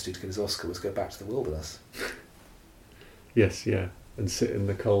 And all he had to do to get his Oscar was go back to the wilderness. Yes, yeah. And sit in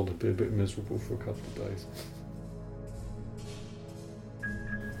the cold and be a bit miserable for a couple of days.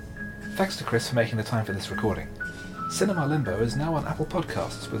 Thanks to Chris for making the time for this recording. Cinema Limbo is now on Apple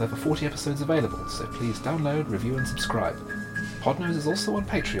Podcasts with over 40 episodes available, so please download, review and subscribe. Podnose is also on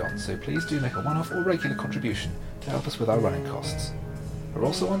Patreon, so please do make a one-off or regular contribution to help us with our running costs. We're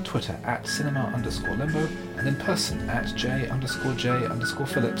also on Twitter @cinema_limbo and in person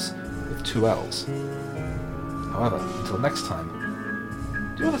 @J_J_Phillips, with 2 L's. However, until next time,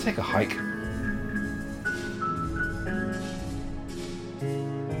 do you want to take a hike?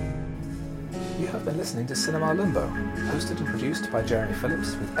 You have been listening to Cinema Limbo, hosted and produced by Jeremy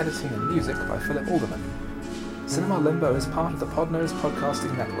Phillips, with editing and music by Philip Alderman. Cinema Limbo is part of the Podnose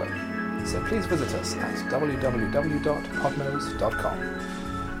Podcasting Network, so please visit us at www.podnose.com.